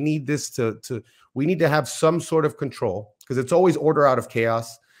 Because we need this we need to have some sort of control, because it's always order out of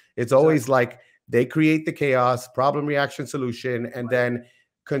chaos. It's always like they create the chaos, problem, reaction, solution, and then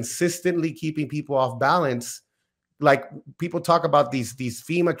consistently keeping people off balance. Like, people talk about these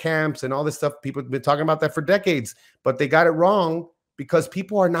FEMA camps and all this stuff. People have been talking about that for decades, but they got it wrong because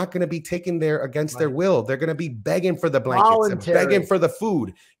people are not going to be taken there against their will. They're going to be begging for the blankets and begging for the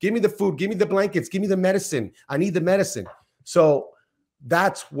food. Give me the food. Give me the blankets. Give me the medicine. I need the medicine. So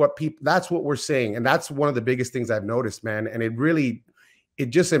that's what we're saying. And that's one of the biggest things I've noticed, man. And it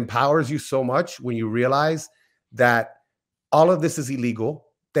just empowers you so much when you realize that all of this is illegal.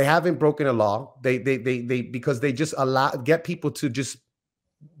 They haven't broken a law. They because they just get people to just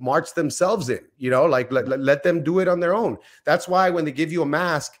march themselves in, you know, like let them do it on their own. That's why when they give you a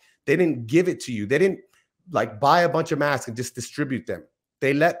mask, they didn't give it to you. They didn't, like, buy a bunch of masks and just distribute them.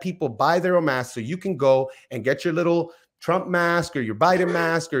 They let people buy their own masks so you can go and get your little Trump mask or your Biden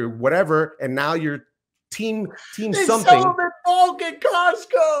mask or whatever. And now you're team something. Sell them in bulk at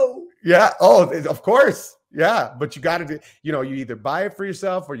Costco. Yeah. Oh, of course. Yeah. But you got to do, you know, you either buy it for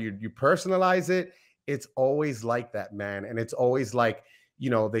yourself or you personalize it. It's always like that, man. And it's always like, you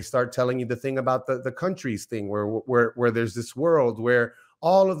know, they start telling you the thing about the countries thing where there's this world where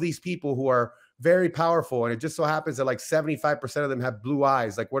all of these people who are very powerful, and it just so happens that like 75% of them have blue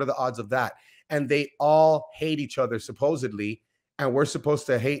eyes. Like, what are the odds of that? And they all hate each other, supposedly. And we're supposed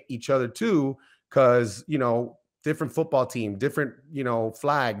to hate each other too, because, you know, different football team, different, you know,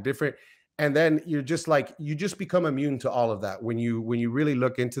 flag, different. And then you're just like, you just become immune to all of that when you really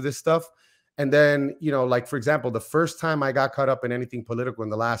look into this stuff. And then, you know, like, for example, the first time I got caught up in anything political in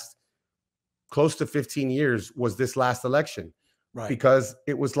the last close to 15 years was this last election. Right. Because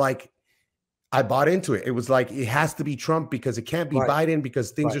it was like, I bought into it. It was like, it has to be Trump because it can't be Biden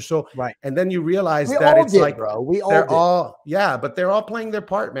because things are so, and then you realize that it's like, bro. We all they're did. all, yeah, but they're all playing their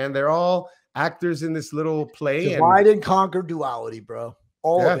part, man. They're all actors in this little play. Divide and conquer duality, bro.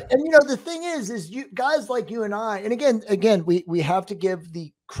 All of it. And you know, the thing is you guys like you and I, and again, we have to give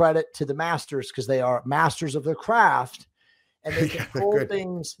the credit to the masters because they are masters of their craft, and they control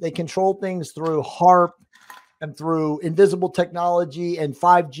things. They control things through HARP and through invisible technology and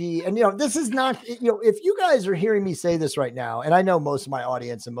 5G. And, you know, this is not, you know, if you guys are hearing me say this right now, and I know most of my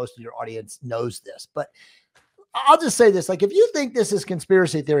audience and most of your audience knows this, but I'll just say this, like, if you think this is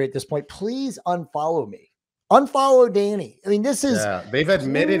conspiracy theory at this point, please unfollow me. Unfollow Danny. I mean, this is they've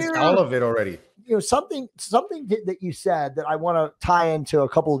admitted all of it already. You know, something that you said that I want to tie into a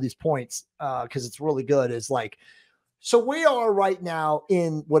couple of these points because it's really good is like, so we are right now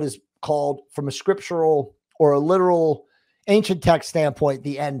in what is called, from a scriptural or a literal ancient text standpoint,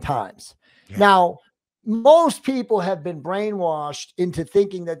 the end times. Yeah. Now, most people have been brainwashed into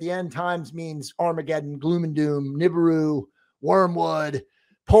thinking that the end times means Armageddon, gloom and doom, Nibiru, wormwood,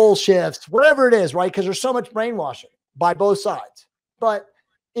 pole shifts, whatever it is, right? Because there's so much brainwashing by both sides. But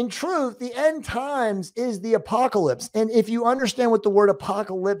in truth, the end times is the apocalypse. And if you understand what the word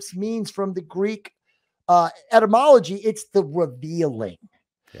apocalypse means from the Greek etymology, it's the revealing.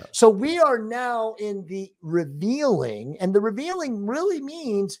 Yeah. So we are now in the revealing, and the revealing really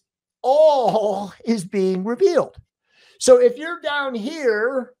means all is being revealed. So if you're down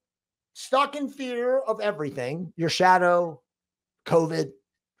here stuck in fear of everything, your shadow, COVID,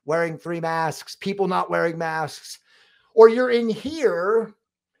 wearing 3 masks, people not wearing masks, or you're in here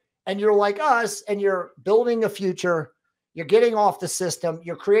and you're like us and you're building a future, you're getting off the system,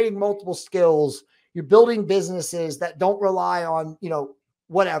 you're creating multiple skills, you're building businesses that don't rely on, you know,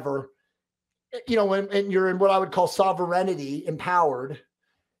 whatever, you know, and you're in what I would call sovereignty, empowered,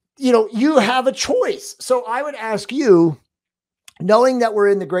 you know, you have a choice. So I would ask you, knowing that we're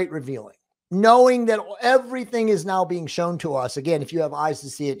in the great revealing, knowing that everything is now being shown to us, again, if you have eyes to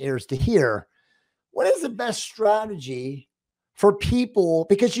see and ears to hear, what is the best strategy for people?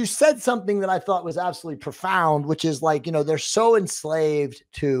 Because you said something that I thought was absolutely profound, which is like, you know, they're so enslaved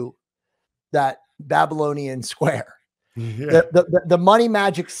to that Babylonian square. Yeah. The money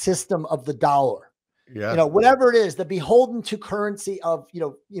magic system of the dollar, you know, whatever it is, the beholden to currency of,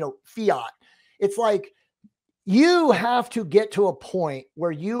 you know, fiat. It's like, you have to get to a point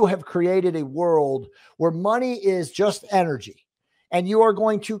where you have created a world where money is just energy, and you are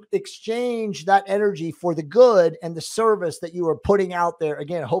going to exchange that energy for the good and the service that you are putting out there.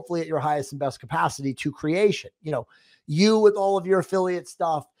 Again, hopefully at your highest and best capacity to creation, you know, you with all of your affiliate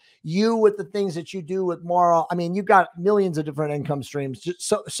stuff, you with the things that you do with Mara. I mean, you've got millions of different income streams.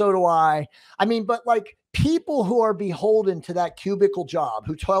 So do I. I mean, but like people who are beholden to that cubicle job,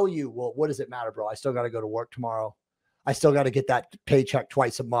 who tell you, well, what does it matter, bro? I still got to go to work tomorrow. I still got to get that paycheck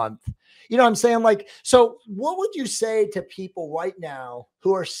twice a month. You know what I'm saying? Like, so what would you say to people right now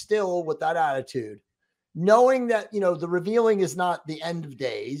who are still with that attitude, knowing that, you know, the revealing is not the end of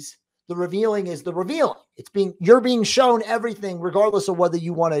days. The revealing is the revealing. You're being shown everything, regardless of whether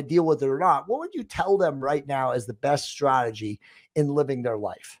you want to deal with it or not. What would you tell them right now as the best strategy in living their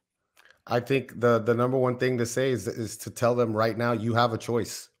life? I think the number one thing to say is to tell them right now, you have a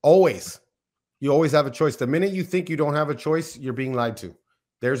choice. Always. You always have a choice. The minute you think you don't have a choice, you're being lied to.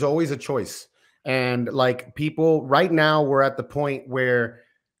 There's always a choice. And like people right now, we're at the point where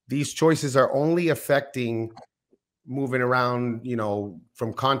these choices are only affecting moving around, you know,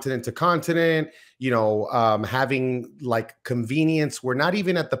 from continent to continent, you know, having like convenience. We're not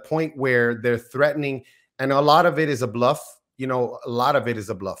even at the point where they're threatening. And a lot of it is a bluff, you know, a lot of it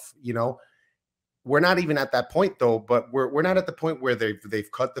is a bluff, you know. We're not even at that point though, but we're not at the point where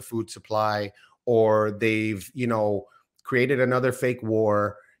they've cut the food supply, or they've, you know, created another fake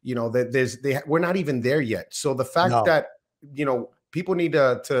war, you know, that we're not even there yet. So the fact that, you know, people need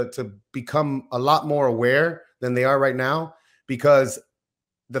to become a lot more aware than they are right now, because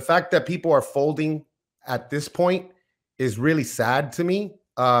the fact that people are folding at this point is really sad to me.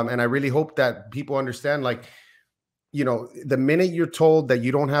 And I really hope that people understand, like, you know, the minute you're told that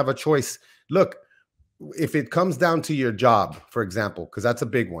you don't have a choice, look, if it comes down to your job, for example, because that's a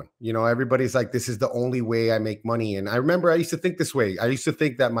big one, you know, everybody's like, this is the only way I make money. And I remember I used to think this way. I used to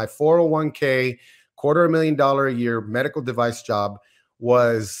think that my 401k, $250,000 a year medical device job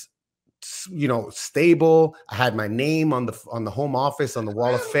was, you know, stable. I had my name on the home office, on the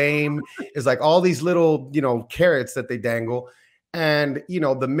wall of fame. It's like all these little, you know, carrots that they dangle. And, you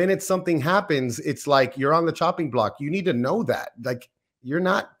know, the minute something happens, it's like you're on the chopping block. You need to know that, like,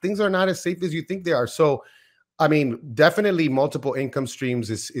 things are not as safe as you think they are. So, I mean, definitely multiple income streams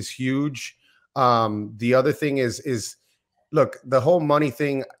is huge. The other thing is look, the whole money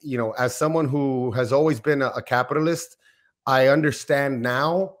thing, you know, as someone who has always been a capitalist, I understand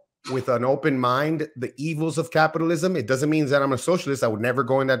now with an open mind the evils of capitalism. It doesn't mean that I'm a socialist. I would never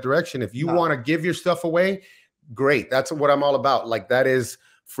go in that direction. If you want to give your stuff away, great. That's what I'm all about. Like, that is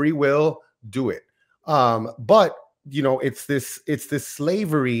free will. Do it. But you know, it's this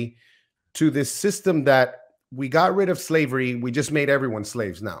slavery to this system that we got rid of slavery. We just made everyone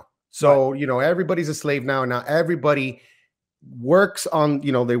slaves now. So, you know, everybody's a slave now. And now everybody works on,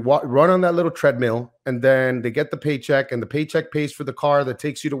 you know, they run on that little treadmill, and then they get the paycheck, and the paycheck pays for the car that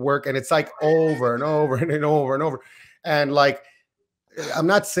takes you to work. And it's like over and over and over and over. And like, I'm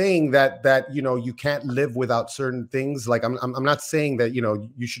not saying that, you know, you can't live without certain things. Like, I'm not saying that, you know,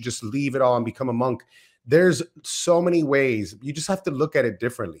 you should just leave it all and become a monk. There's so many ways. You just have to look at it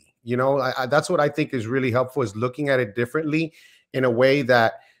differently. You know, that's what I think is really helpful, is looking at it differently in a way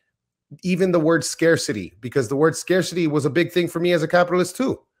that even the word scarcity, because the word scarcity was a big thing for me as a capitalist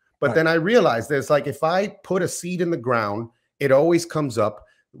too. But then I realized that it's like, if I put a seed in the ground, it always comes up.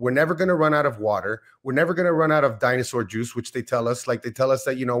 We're never going to run out of water. We're never going to run out of dinosaur juice, which they tell us. Like, they tell us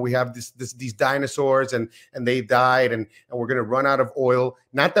that, you know, we have these dinosaurs and they died, and we're going to run out of oil.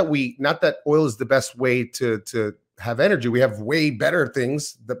 Not that oil is the best way to have energy. We have way better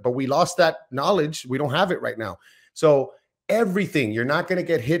things, but we lost that knowledge. We don't have it right now. So everything, you're not going to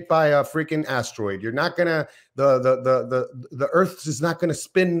get hit by a freaking asteroid. You're not going to, the earth is not going to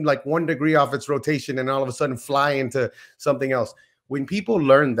spin like 1 degree off its rotation and all of a sudden fly into something else. When people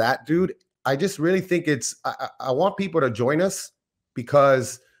learn that, dude, I just really think I want people to join us,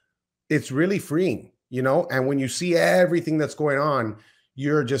 because it's really freeing, you know? And when you see everything that's going on,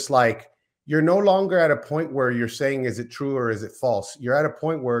 you're just like, you're no longer at a point where you're saying, is it true or is it false? You're at a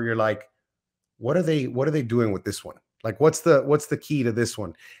point where you're like, what are they doing with this one? Like, what's the key to this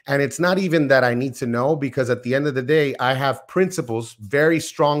one? And it's not even that I need to know, because at the end of the day, I have principles, very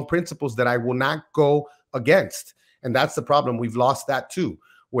strong principles that I will not go against. And that's the problem. We've lost that too,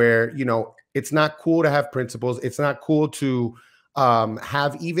 where, you know, it's not cool to have principles. It's not cool to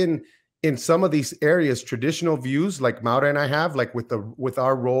have, even in some of these areas, traditional views like Maura and I have, like with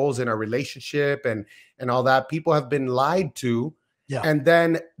our roles in our relationship and all that. People have been lied to. Yeah. And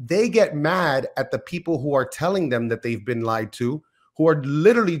then they get mad at the people who are telling them that they've been lied to, who are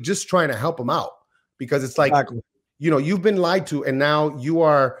literally just trying to help them out. Because it's like, you know, you've been lied to, and now you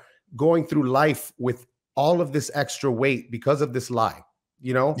are going through life with all of this extra weight because of this lie,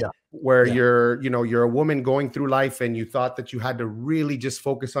 you know, where you're a woman going through life, and you thought that you had to really just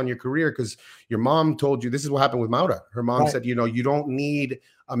focus on your career because your mom told you. This is what happened with Maura. Her mom said, you know, you don't need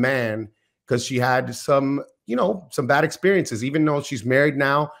a man, because she had some bad experiences, even though she's married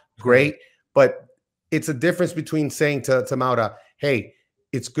now. Great. But it's a difference between saying to Maura, hey,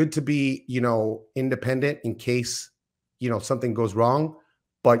 it's good to be, you know, independent in case, you know, something goes wrong,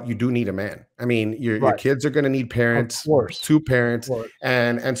 but you do need a man. I mean, your kids are going to need parents, two parents.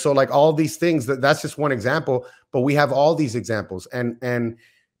 And so like all these things, that's just one example, but we have all these examples. And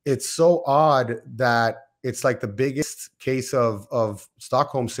it's so odd that it's like the biggest case of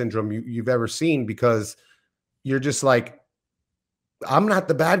Stockholm syndrome you've ever seen, because you're just like, I'm not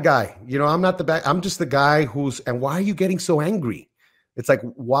the bad guy. You know, I'm not the bad. I'm just the guy and why are you getting so angry? It's like,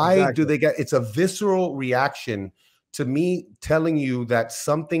 why do they get, it's a visceral reaction to me telling you that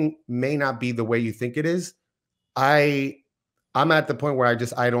something may not be the way you think it is. I'm at the point where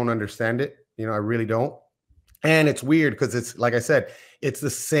I don't understand it. You know, I really don't. And it's weird because it's, like I said, it's the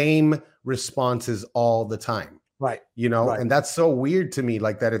same responses all the time. Right. You know, and that's so weird to me,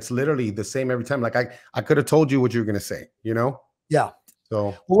 like that it's literally the same every time. Like I could have told you what you were going to say, you know? Yeah.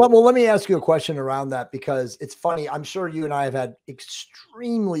 So, well, let me ask you a question around that, because it's funny. I'm sure you and I have had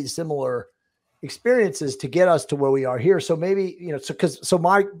extremely similar experiences to get us to where we are here. So maybe, you know, so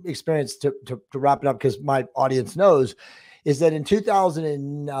my experience to wrap it up, because my audience knows, is that in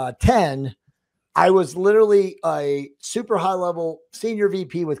 2010, I was literally a super high level senior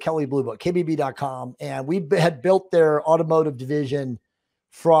VP with Kelley Blue Book, KBB.com. And we had built their automotive division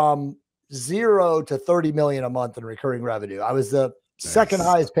from 0 to 30 million a month in recurring revenue. I was the second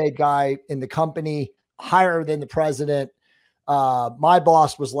highest paid guy in the company, higher than the president. My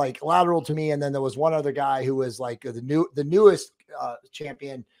boss was like lateral to me. And then there was one other guy who was like the newest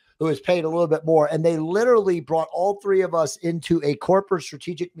champion, who was paid a little bit more. And they literally brought all three of us into a corporate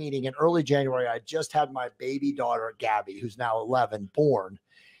strategic meeting in early January. I just had my baby daughter, Gabby, who's now 11, born.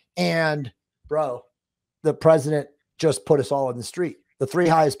 And bro, the president just put us all in the street, the three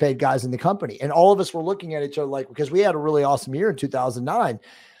highest paid guys in the company. And all of us were looking at each other like, because we had a really awesome year in 2009,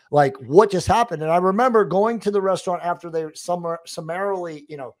 like what just happened? And I remember going to the restaurant after they summarily,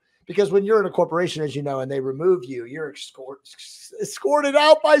 you know, because when you're in a corporation, as you know, and they remove you, you're escorted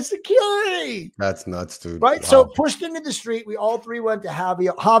out by security. That's nuts, dude. Right. Wow. So pushed into the street, we all three went to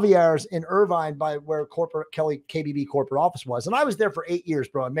Javier's in Irvine, by where KBB corporate office was. And I was there for 8 years,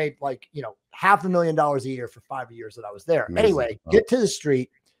 bro. I made like, you know, $500,000 a year for 5 years that I was there. Amazing. Anyway, get to the street.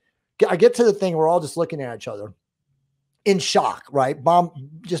 I get to the thing. We're all just looking at each other in shock, right?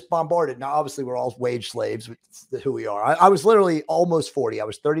 Just bombarded. Now, obviously, we're all wage slaves, which is who we are. I was literally almost 40. I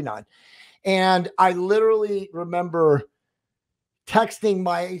was 39. And I literally remember texting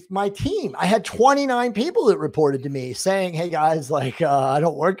my team. I had 29 people that reported to me saying, hey guys, like, I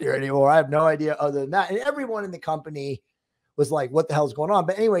don't work here anymore. I have no idea other than that. And everyone in the company was like, what the hell's going on?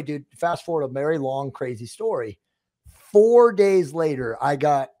 But anyway, dude, fast forward a very long, crazy story. 4 days later, I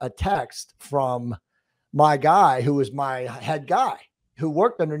got a text from my guy, who was my head guy, who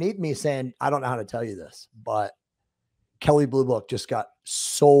worked underneath me, saying, I don't know how to tell you this, but Kelley Blue Book just got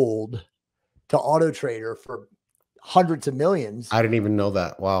sold to Auto Trader for hundreds of millions. I didn't even know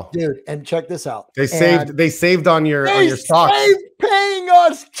that. Wow, dude. And check this out. They saved on your stock. They paying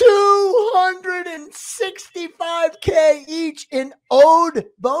us $265K each in owed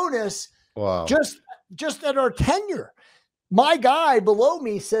bonus. Wow. Just at our tenure. My guy below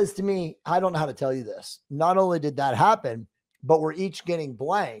me says to me, I don't know how to tell you this. Not only did that happen, but we're each getting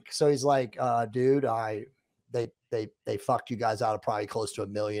blank. So he's like, dude, they fucked you guys out of probably close to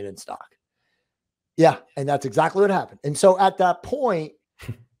 $1 million in stock. Yeah. And that's exactly what happened. And so at that point,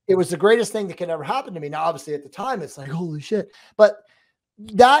 it was the greatest thing that could ever happen to me. Now, obviously at the time, it's like, holy shit. But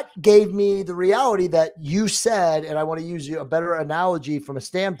that gave me the reality that you said, and I want to use a better analogy from a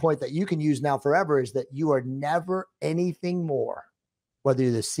standpoint that you can use now forever, is that you are never anything more, whether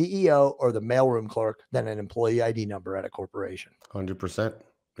you're the CEO or the mailroom clerk, than an employee ID number at a corporation. 100%.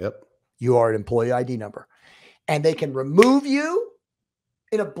 Yep. You are an employee ID number, and they can remove you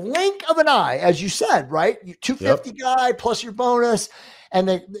in a blink of an eye, as you said, right? You 250 guy plus your bonus, and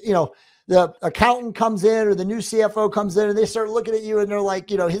they, you know, the accountant comes in or the new CFO comes in and they start looking at you and they're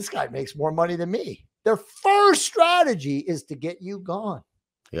like, you know, this guy makes more money than me. Their first strategy is to get you gone.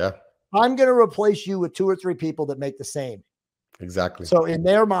 Yeah. I'm going to replace you with 2 or 3 people that make the same. Exactly. So in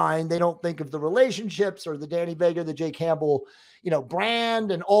their mind, they don't think of the relationships or the Danny Vega, the Jay Campbell, you know,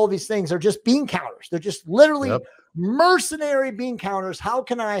 brand and all these things are just bean counters. They're just literally mercenary bean counters. How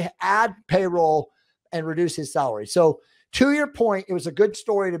can I add payroll and reduce his salary? So to your point, it was a good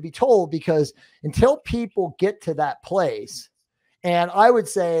story to be told, because until people get to that place, and I would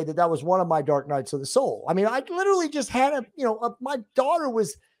say that was one of my dark nights of the soul. I mean, I literally just had my daughter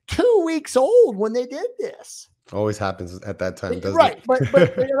was 2 weeks old when they did this. Always happens at that time, doesn't it?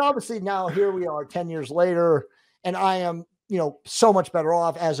 But obviously now here we are 10 years later, and I am, you know, so much better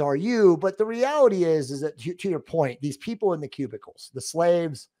off, as are you. But the reality is that to your point, these people in the cubicles, the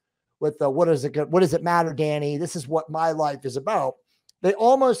slaves, with the, what does it matter, Danny? This is what my life is about. They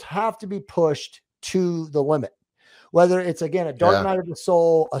almost have to be pushed to the limit, whether it's, again, a dark night of the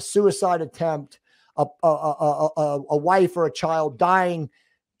soul, a suicide attempt, a wife or a child dying.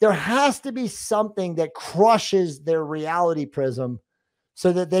 There has to be something that crushes their reality prism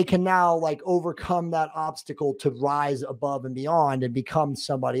so that they can now like overcome that obstacle to rise above and beyond and become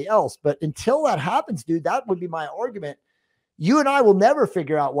somebody else. But until that happens, dude, that would be my argument. You and I will never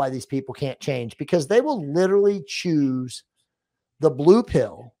figure out why these people can't change, because they will literally choose the blue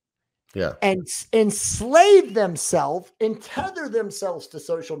pill and enslave themselves and tether themselves to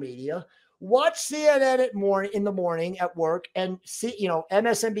social media, watch CNN in the morning at work, and see, you know,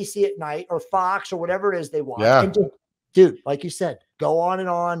 MSNBC at night, or Fox, or whatever it is they watch. And just, dude, like you said, go on and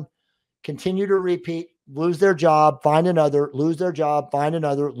on, continue to repeat, lose their job, find another, lose their job, find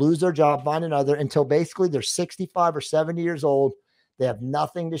another, lose their job, find another, until basically they're 65 or 70 years old. They have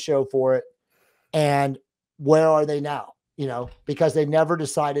nothing to show for it. And where are they now? You know, because they never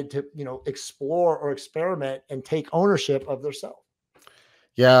decided to, you know, explore or experiment and take ownership of their self.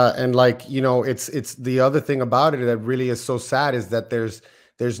 Yeah. And like, you know, it's the other thing about it that really is so sad is that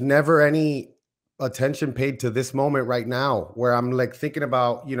there's never any attention paid to this moment right now, where I'm like thinking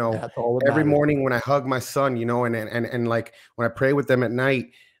about, you know, every morning when I hug my son, you know, and like when I pray with them at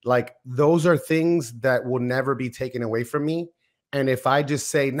night, like those are things that will never be taken away from me. And if I just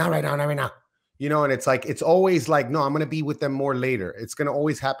say, not right now, not right now, you know, and it's like, it's always like, no, I'm going to be with them more later. It's going to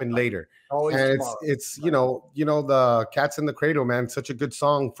always happen later. Always and tomorrow. it's, you know, the Cats in the Cradle, man, such a good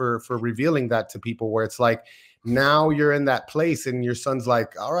song for revealing that to people, where it's like, now you're in that place and your son's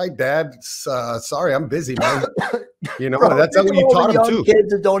like, all right, Dad, sorry, I'm busy, man. You know, Bro, that's what you taught him too.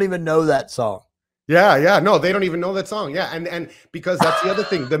 Kids that don't even know that song. Yeah. No, they don't even know that song. Yeah. And because that's the other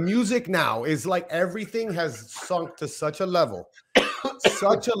thing, the music now is like, everything has sunk to such a level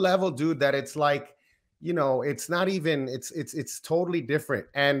such a level, dude, that it's like, you know, it's not even, it's totally different.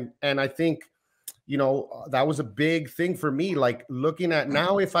 And I think, you know, that was a big thing for me. Like looking at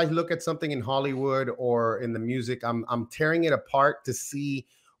now, if I look at something in Hollywood or in the music, I'm tearing it apart to see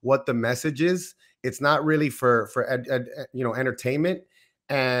what the message is. It's not really for you know, entertainment.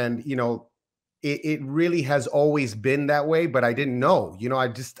 And, you know, it really has always been that way, but I didn't know, you know,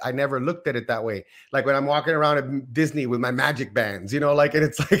 I never looked at it that way. Like when I'm walking around at Disney with my magic bands, you know, like, and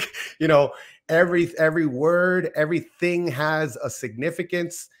it's like, you know, every word, everything has a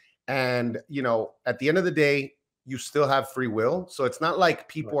significance. And, you know, at the end of the day, you still have free will. So it's not like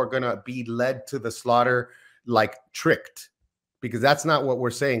people are going to be led to the slaughter, like tricked, because that's not what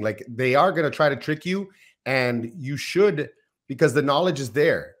we're saying. Like they are going to try to trick you, and you should, because the knowledge is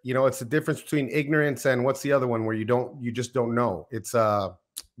there. You know, it's the difference between ignorance and what's the other one where you just don't know. It's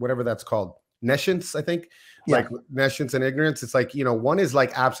whatever that's called. Nescience, I think. Yeah. Like nescience and ignorance. It's like, you know, one is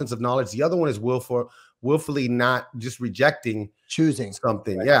like absence of knowledge. The other one is willfully not just rejecting, choosing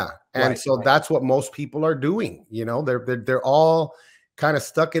something. Right. Yeah. And so that's what most people are doing. You know, they're all kind of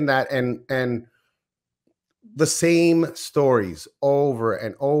stuck in that, and the same stories over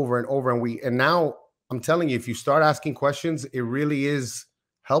and over and over. And now I'm telling you, if you start asking questions, it really is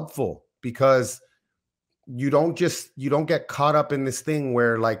helpful, because you don't get caught up in this thing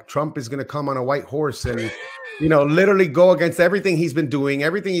where like Trump is going to come on a white horse and, you know, literally go against everything he's been doing,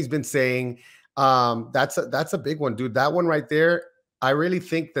 everything he's been saying. That's a big one, dude. That one right there. I really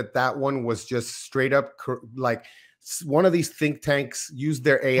think that one was just straight up like one of these think tanks used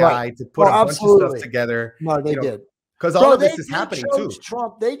their AI to put a bunch of stuff together. No, they did. Because all of this is happening too.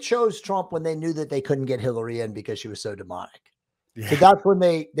 They chose Trump when they knew that they couldn't get Hillary in because she was so demonic. Yeah. So that's when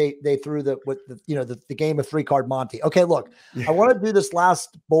they threw the game of 3-card Monty. Okay, look, I want to do this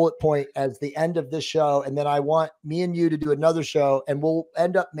last bullet point as the end of this show, and then I want me and you to do another show, and we'll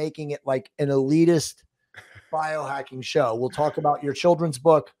end up making it like an elitist biohacking show. We'll talk about your children's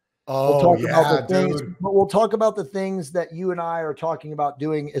book. Oh, yeah, dude. But we'll talk about the things that you and I are talking about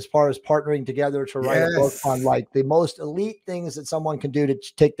doing as far as partnering together to write a book on like the most elite things that someone can do to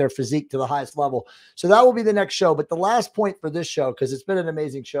take their physique to the highest level. So that will be the next show. But the last point for this show, because it's been an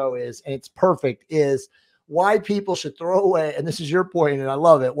amazing show, and it's perfect, is why people should throw away, and this is your point, and I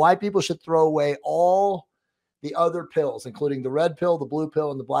love it, why people should throw away all the other pills, including the red pill, the blue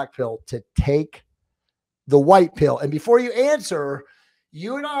pill, and the black pill, to take the white pill. And before you answer,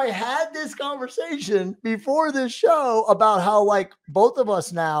 you and I had this conversation before this show about how like both of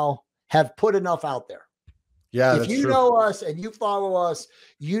us now have put enough out there. Yeah. If you know us and you follow us,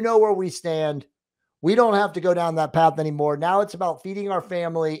 you know where we stand. We don't have to go down that path anymore. Now it's about feeding our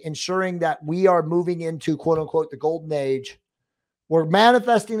family, ensuring that we are moving into quote unquote the golden age. We're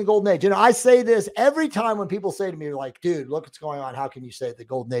manifesting the golden age. And I say this every time when people say to me, like, dude, look what's going on. How can you say the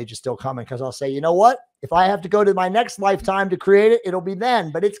golden age is still coming? Because I'll say, you know what? If I have to go to my next lifetime to create it, it'll be then,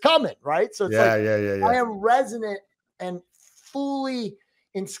 but it's coming, right? So it's I am resonant and fully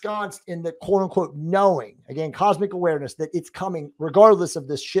ensconced in the quote unquote knowing, again, cosmic awareness that it's coming regardless of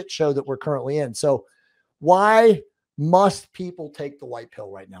this shit show that we're currently in. So why must people take the white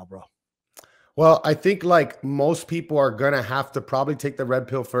pill right now, bro? Well, I think like most people are going to have to probably take the red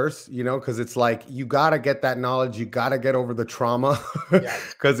pill first, you know, because it's like you got to get that knowledge. You got to get over the trauma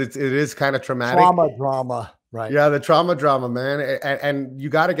because it is kind of traumatic. Drama. Right. Yeah. The drama, man. And you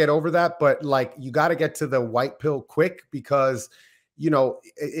got to get over that. But like you got to get to the white pill quick because, you know,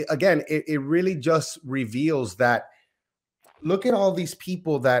 it really just reveals that look at all these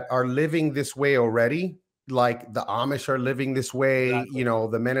people that are living this way already. Like the Amish are living this way, you know,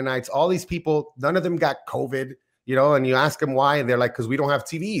 the Mennonites, all these people, none of them got COVID, you know, and you ask them why, and they're like, because we don't have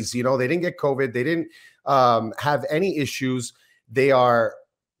TVs, you know, they didn't get COVID. They didn't have any issues. They are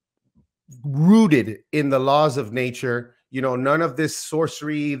rooted in the laws of nature, you know, none of this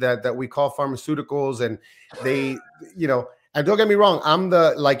sorcery that we call pharmaceuticals. And they, you know, and don't get me wrong, I'm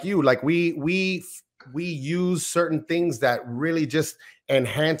like you, like we use certain things that really just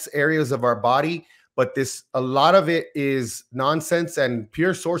enhance areas of our body. But a lot of it is nonsense and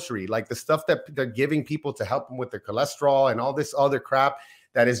pure sorcery, like the stuff that they're giving people to help them with their cholesterol and all this other crap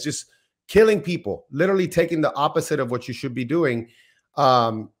that is just killing people, literally taking the opposite of what you should be doing.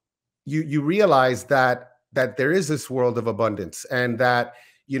 You realize that there is this world of abundance and that,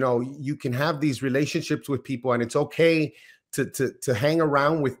 you know, you can have these relationships with people, and it's okay to hang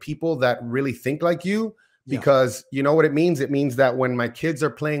around with people that really think like you. Because you know what it means? It means that when my kids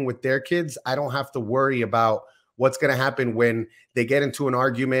are playing with their kids, I don't have to worry about what's going to happen when they get into an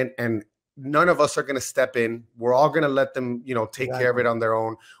argument, and none of us are going to step in. We're all going to let them, you know, take care of it on their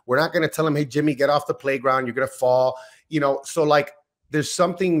own. We're not going to tell them, hey, Jimmy, get off the playground. You're going to fall, you know? So like there's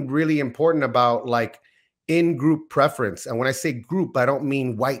something really important about like in-group preference. And when I say group, I don't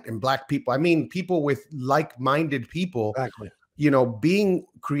mean white and black people. I mean people with like-minded people, Exactly. you know,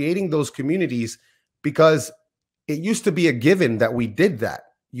 creating those communities, because it used to be a given that we did that.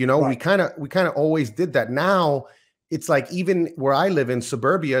 You know, we kind of always did that. Now it's like, even where I live in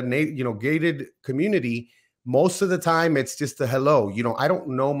suburbia, you know, gated community, most of the time it's just a hello. You know, I don't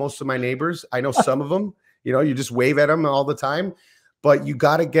know most of my neighbors. I know some of them, you know, you just wave at them all the time, but you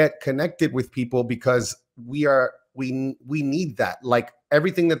got to get connected with people, because we need that. Like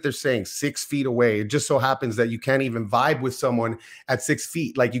everything that they're saying, 6 feet away, it just so happens that you can't even vibe with someone at 6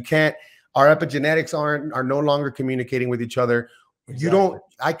 feet. Like you can't, our epigenetics are no longer communicating with each other. Exactly.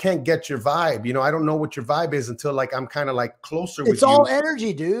 I can't get your vibe. You know, I don't know what your vibe is until like I'm kind of like closer with you. It's all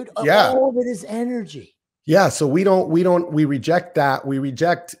energy, dude. Yeah. All of it is energy. Yeah. So we reject that. We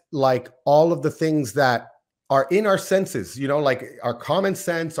reject like all of the things that are in our senses, you know, like our common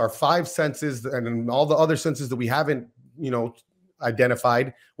sense, our 5 senses, and all the other senses that we haven't, you know,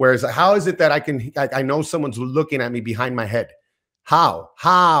 identified. Whereas how is it that I know someone's looking at me behind my head?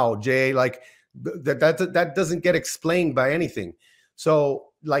 How, Jay? Like that doesn't get explained by anything. So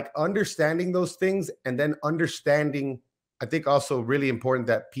like understanding those things, and then understanding, I think also really important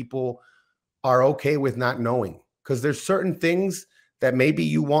that people are okay with not knowing, because there's certain things that maybe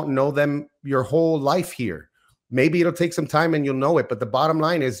you won't know them your whole life here. Maybe it'll take some time and you'll know it, but the bottom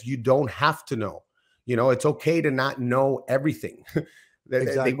line is you don't have to know. You know, it's okay to not know everything.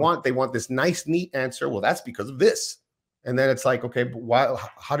 Exactly. They want this nice, neat answer. Well, that's because of this. And then it's like, okay, but why?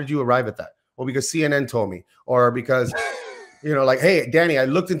 How did you arrive at that? Well, because CNN told me, or because, you know, like, hey, Danny, I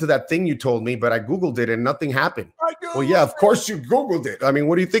looked into that thing you told me, but I Googled it and nothing happened. Well, yeah, of course you Googled it. I mean,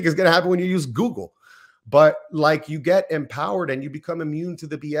 what do you think is going to happen when you use Google? But like you get empowered and you become immune to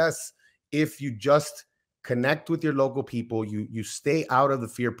the BS if you just connect with your local people. You stay out of the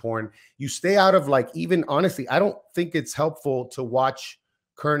fear porn. You stay out of, like, even honestly, I don't think it's helpful to watch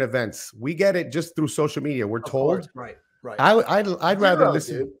current events. We get it just through social media. We're told. Right. I'd rather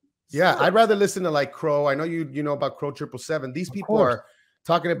listen. Dude. Yeah, I'd rather listen to like Crow. I know you know about Crow 777. These people are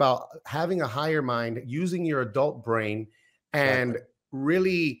talking about having a higher mind, using your adult brain, and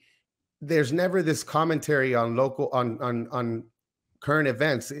really, there's never this commentary on local on current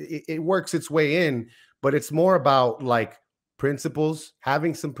events. It works its way in, but it's more about like principles,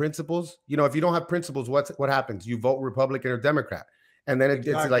 having some principles. You know, if you don't have principles, what happens? You vote Republican or Democrat. And then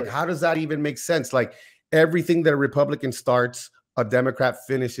it's like, how does that even make sense? Like everything that a Republican starts, a Democrat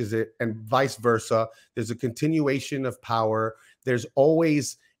finishes it, and vice versa. There's a continuation of power. There's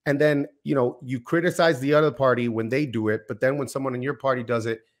always, and then, you know, you criticize the other party when they do it, but then when someone in your party does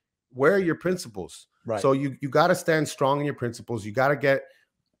it, where are your principles? Right. So you got to stand strong in your principles. You got to get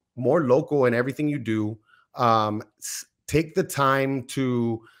more local in everything you do. Take the time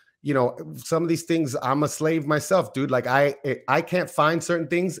to, you know, some of these things, I'm a slave myself, dude. Like I can't find certain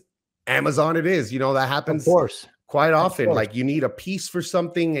things. Amazon it is, you know, that happens quite often. Like you need a piece for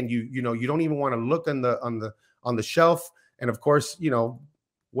something and you know, you don't even want to look on the shelf. And of course, you know,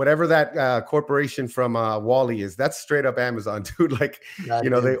 whatever that corporation from Wall-E is, that's straight up Amazon, dude. Like, you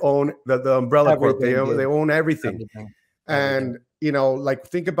know, they own the umbrella corp. They own everything. And, you know, like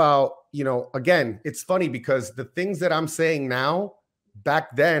think about, you know, again, it's funny because the things that I'm saying now,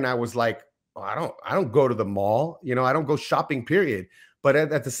 back then I was like, oh, I don't go to the mall, you know, I don't go shopping, period. But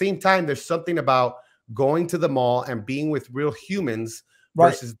at the same time, there's something about going to the mall and being with real humans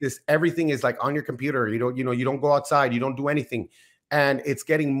versus this, everything is like on your computer. You don't go outside, you don't do anything. And it's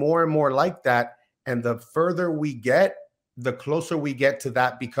getting more and more like that. And the further we get, the closer we get to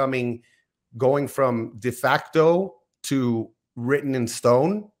that becoming, going from de facto to written in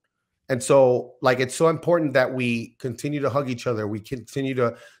stone. And so, like, it's so important that we continue to hug each other. We continue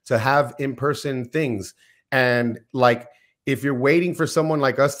to have in-person things. And like, if you're waiting for someone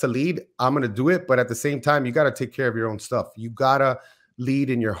like us to lead, I'm going to do it. But at the same time, you got to take care of your own stuff. You got to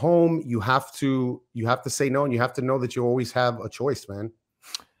lead in your home. You have to say no, and you have to know that you always have a choice, man.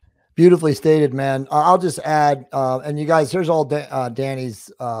 Beautifully stated, man. I'll just add, and you guys, here's all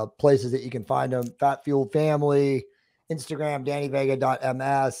Danny's places that you can find him: Fat Fueled Family, Instagram,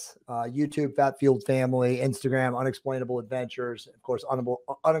 DannyVega.ms, YouTube, Fat Fueled Family, Instagram, Unexplainable Adventures, of course,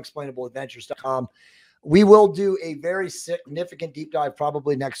 unexplainableadventures.com. We will do a very significant deep dive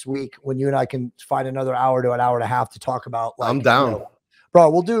probably next week when you and I can find another hour to an hour and a half to talk about. Like, I'm down, you know,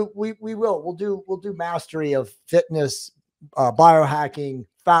 bro. We'll do mastery of fitness, biohacking,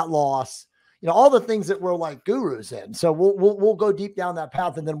 fat loss, you know, all the things that we're like gurus in. So we'll go deep down that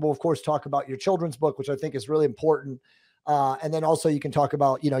path, and then we'll of course talk about your children's book, which I think is really important. And then also you can talk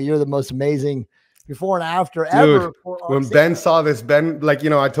about, you know, you're the most amazing before and after Dude, ever. For when Sacred. Ben saw this, Ben, like, you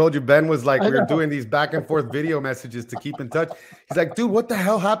know, I told you, Ben was like, we were doing these back and forth video messages to keep in touch. He's like, dude, what the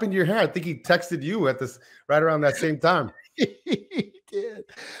hell happened to your hair? I think he texted you at this right around that same time. He did.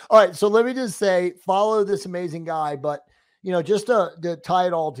 All right. So let me just say, follow this amazing guy. But, you know, just to tie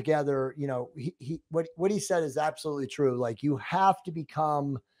it all together, you know, what he said is absolutely true. Like, you have to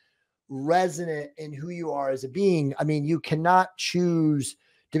become resonant in who you are as a being. I mean, you cannot choose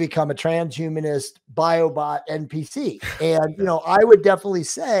to become a transhumanist biobot NPC. And, you know, I would definitely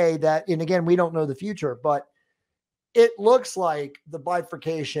say that, and again, we don't know the future, but it looks like the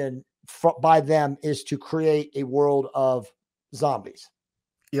bifurcation by them is to create a world of zombies.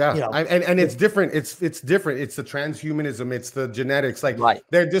 Yeah, you know, and it's different. It's different. It's the transhumanism. It's the genetics. Like,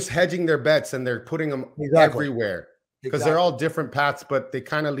 they're just hedging their bets and they're putting them everywhere because they're all different paths, but they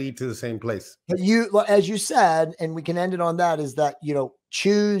kind of lead to the same place. But you, as you said, and we can end it on that, is that, you know,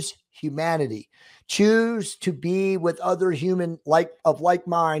 choose humanity, choose to be with other human like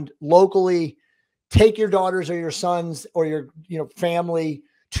mind locally. Take your daughters or your sons or your, you know, family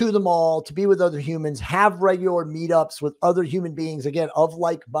to the mall to be with other humans, have regular meetups with other human beings, again, of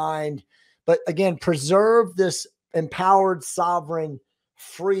like mind, but again, preserve this empowered, sovereign,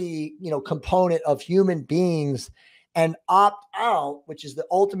 free, you know, component of human beings, and opt out, which is the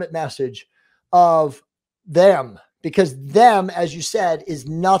ultimate message of them, because them, as you said, is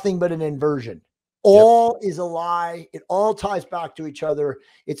nothing but an inversion. All is a lie. It all ties back to each other.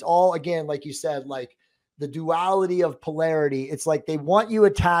 It's all, again, like you said, like the duality of polarity. It's like they want you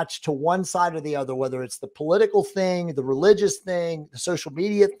attached to one side or the other, whether it's the political thing, the religious thing, the social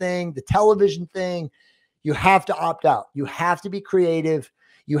media thing, the television thing. You have to opt out. You have to be creative.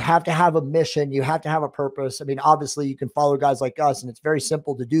 You have to have a mission. You have to have a purpose. I mean, obviously you can follow guys like us, and it's very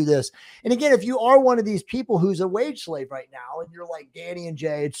simple to do this. And again, if you are one of these people who's a wage slave right now, and you're like Danny and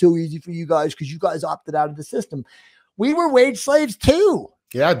Jay, it's so easy for you guys because you guys opted out of the system. We were wage slaves too.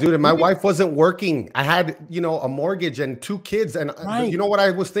 Yeah, dude. And my wife wasn't working. I had, you know, a mortgage and 2 kids. And you know what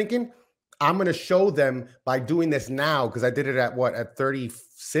I was thinking? I'm going to show them by doing this now, because I did it at what, at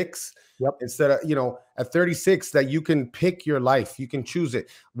 36? Yep. Instead of, you know, at 36, that you can pick your life. You can choose it.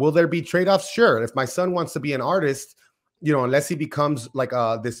 Will there be trade-offs? Sure. If my son wants to be an artist, you know, unless he becomes like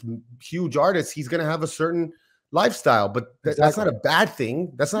this huge artist, he's going to have a certain lifestyle. But that's not a bad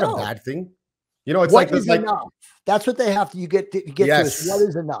thing. That's not a bad thing. You know, it's what is enough? That's what they have to, you get to is what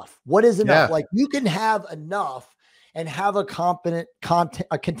is enough? What is enough? Like, you can have enough and have a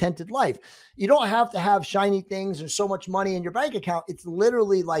contented life. You don't have to have shiny things or so much money in your bank account. It's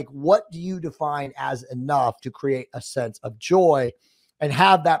literally like, what do you define as enough to create a sense of joy and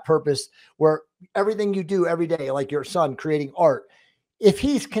have that purpose where everything you do every day, like your son creating art, if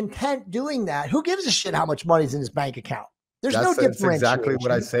he's content doing that, who gives a shit how much money's in his bank account? There's no differentiation. That's exactly what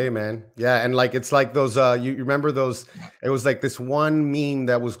I say, man. Yeah. And like, it's like those, you remember those, it was like this one meme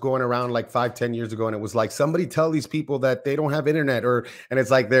that was going around like 5-10 years ago. And it was like, somebody tell these people that they don't have internet, and it's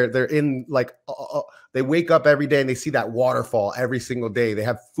like, they're in like, they wake up every day and they see that waterfall every single day. They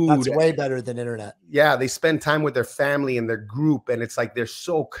have food. That's way better than internet. Yeah. They spend time with their family and their group. And it's like, they're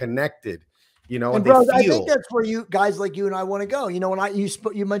so connected. You know, and bro, I think that's where you guys like you and I want to go. You know, when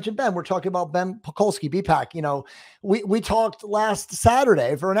you mentioned Ben, we're talking about Ben Pakulski, BPAC. You know, we talked last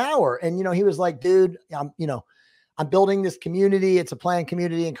Saturday for an hour, and you know, he was like, "Dude, I'm building this community. It's a planned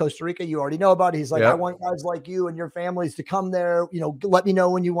community in Costa Rica. You already know about it." He's like, "I want guys like you and your families to come there. You know, let me know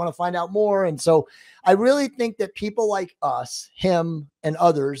when you want to find out more." And so, I really think that people like us, him, and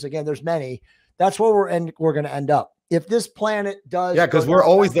others, again, there's many. That's where we're going to end up. If this planet does, because we're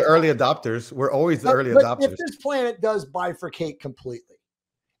always the early adopters. We're always the early adopters. If this planet does bifurcate completely,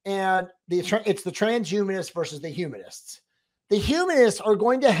 and it's the transhumanists versus the humanists, the humanists are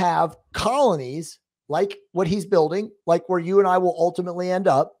going to have colonies like what he's building, like where you and I will ultimately end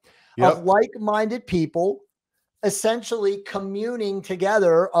up, of like-minded people, essentially communing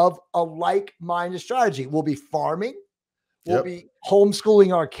together of a like-minded strategy. We'll be farming. We'll be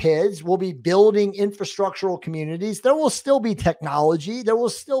homeschooling our kids. We'll be building infrastructural communities. There will still be technology. There will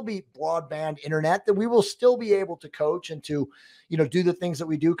still be broadband internet that we will still be able to coach and to, you know, do the things that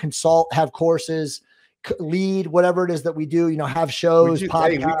we do, consult, have courses, lead, whatever it is that we do, you know, have shows,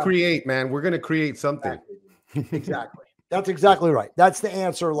 podcasts. We create, man. We're going to create something. Exactly. That's exactly right. That's the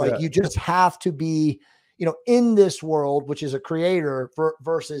answer. Like, you just have to be, you know, in this world, which is a creator,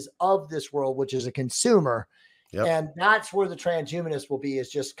 versus of this world, which is a consumer. And that's where the transhumanist will be, is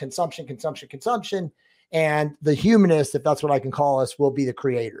just consumption, consumption, consumption. And the humanists, if that's what I can call us, will be the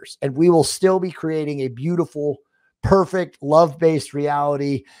creators. And we will still be creating a beautiful, perfect, love-based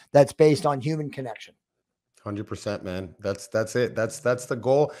reality that's based on human connection. 100%, man. That's it. That's the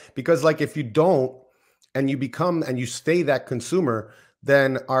goal. Because like if you don't and you become and you stay that consumer,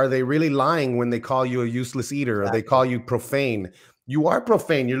 then are they really lying when they call you a useless eater or they call you profane? You are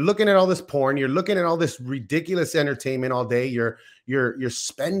profane. You're looking at all this porn, you're looking at all this ridiculous entertainment all day. You're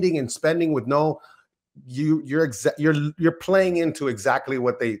spending and spending with no you're playing into exactly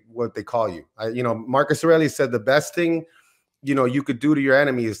what they call you. You know, Marcus Aurelius said the best thing, you know, you could do to your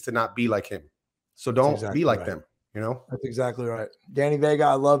enemy is to not be like him. So don't be like them, you know? That's exactly right. Danny Vega,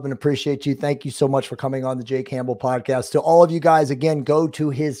 I love and appreciate you. Thank you so much for coming on the Jay Campbell podcast. To all of you guys, again, go to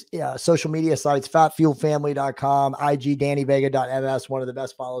his social media sites, fatfuelfamily.com, IG DannyVega.ms, one of the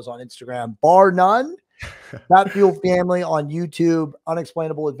best follows on Instagram, bar none. Fat Fuel Family on YouTube,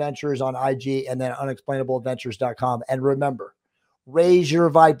 Unexplainable Adventures on IG, and then unexplainableadventures.com. And remember, raise your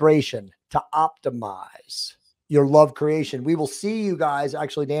vibration to optimize your love creation. We will see you guys.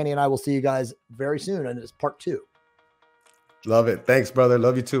 Actually, Danny and I will see you guys very soon. And it's part 2. Love it. Thanks, brother.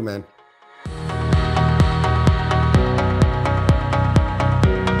 Love you too, man.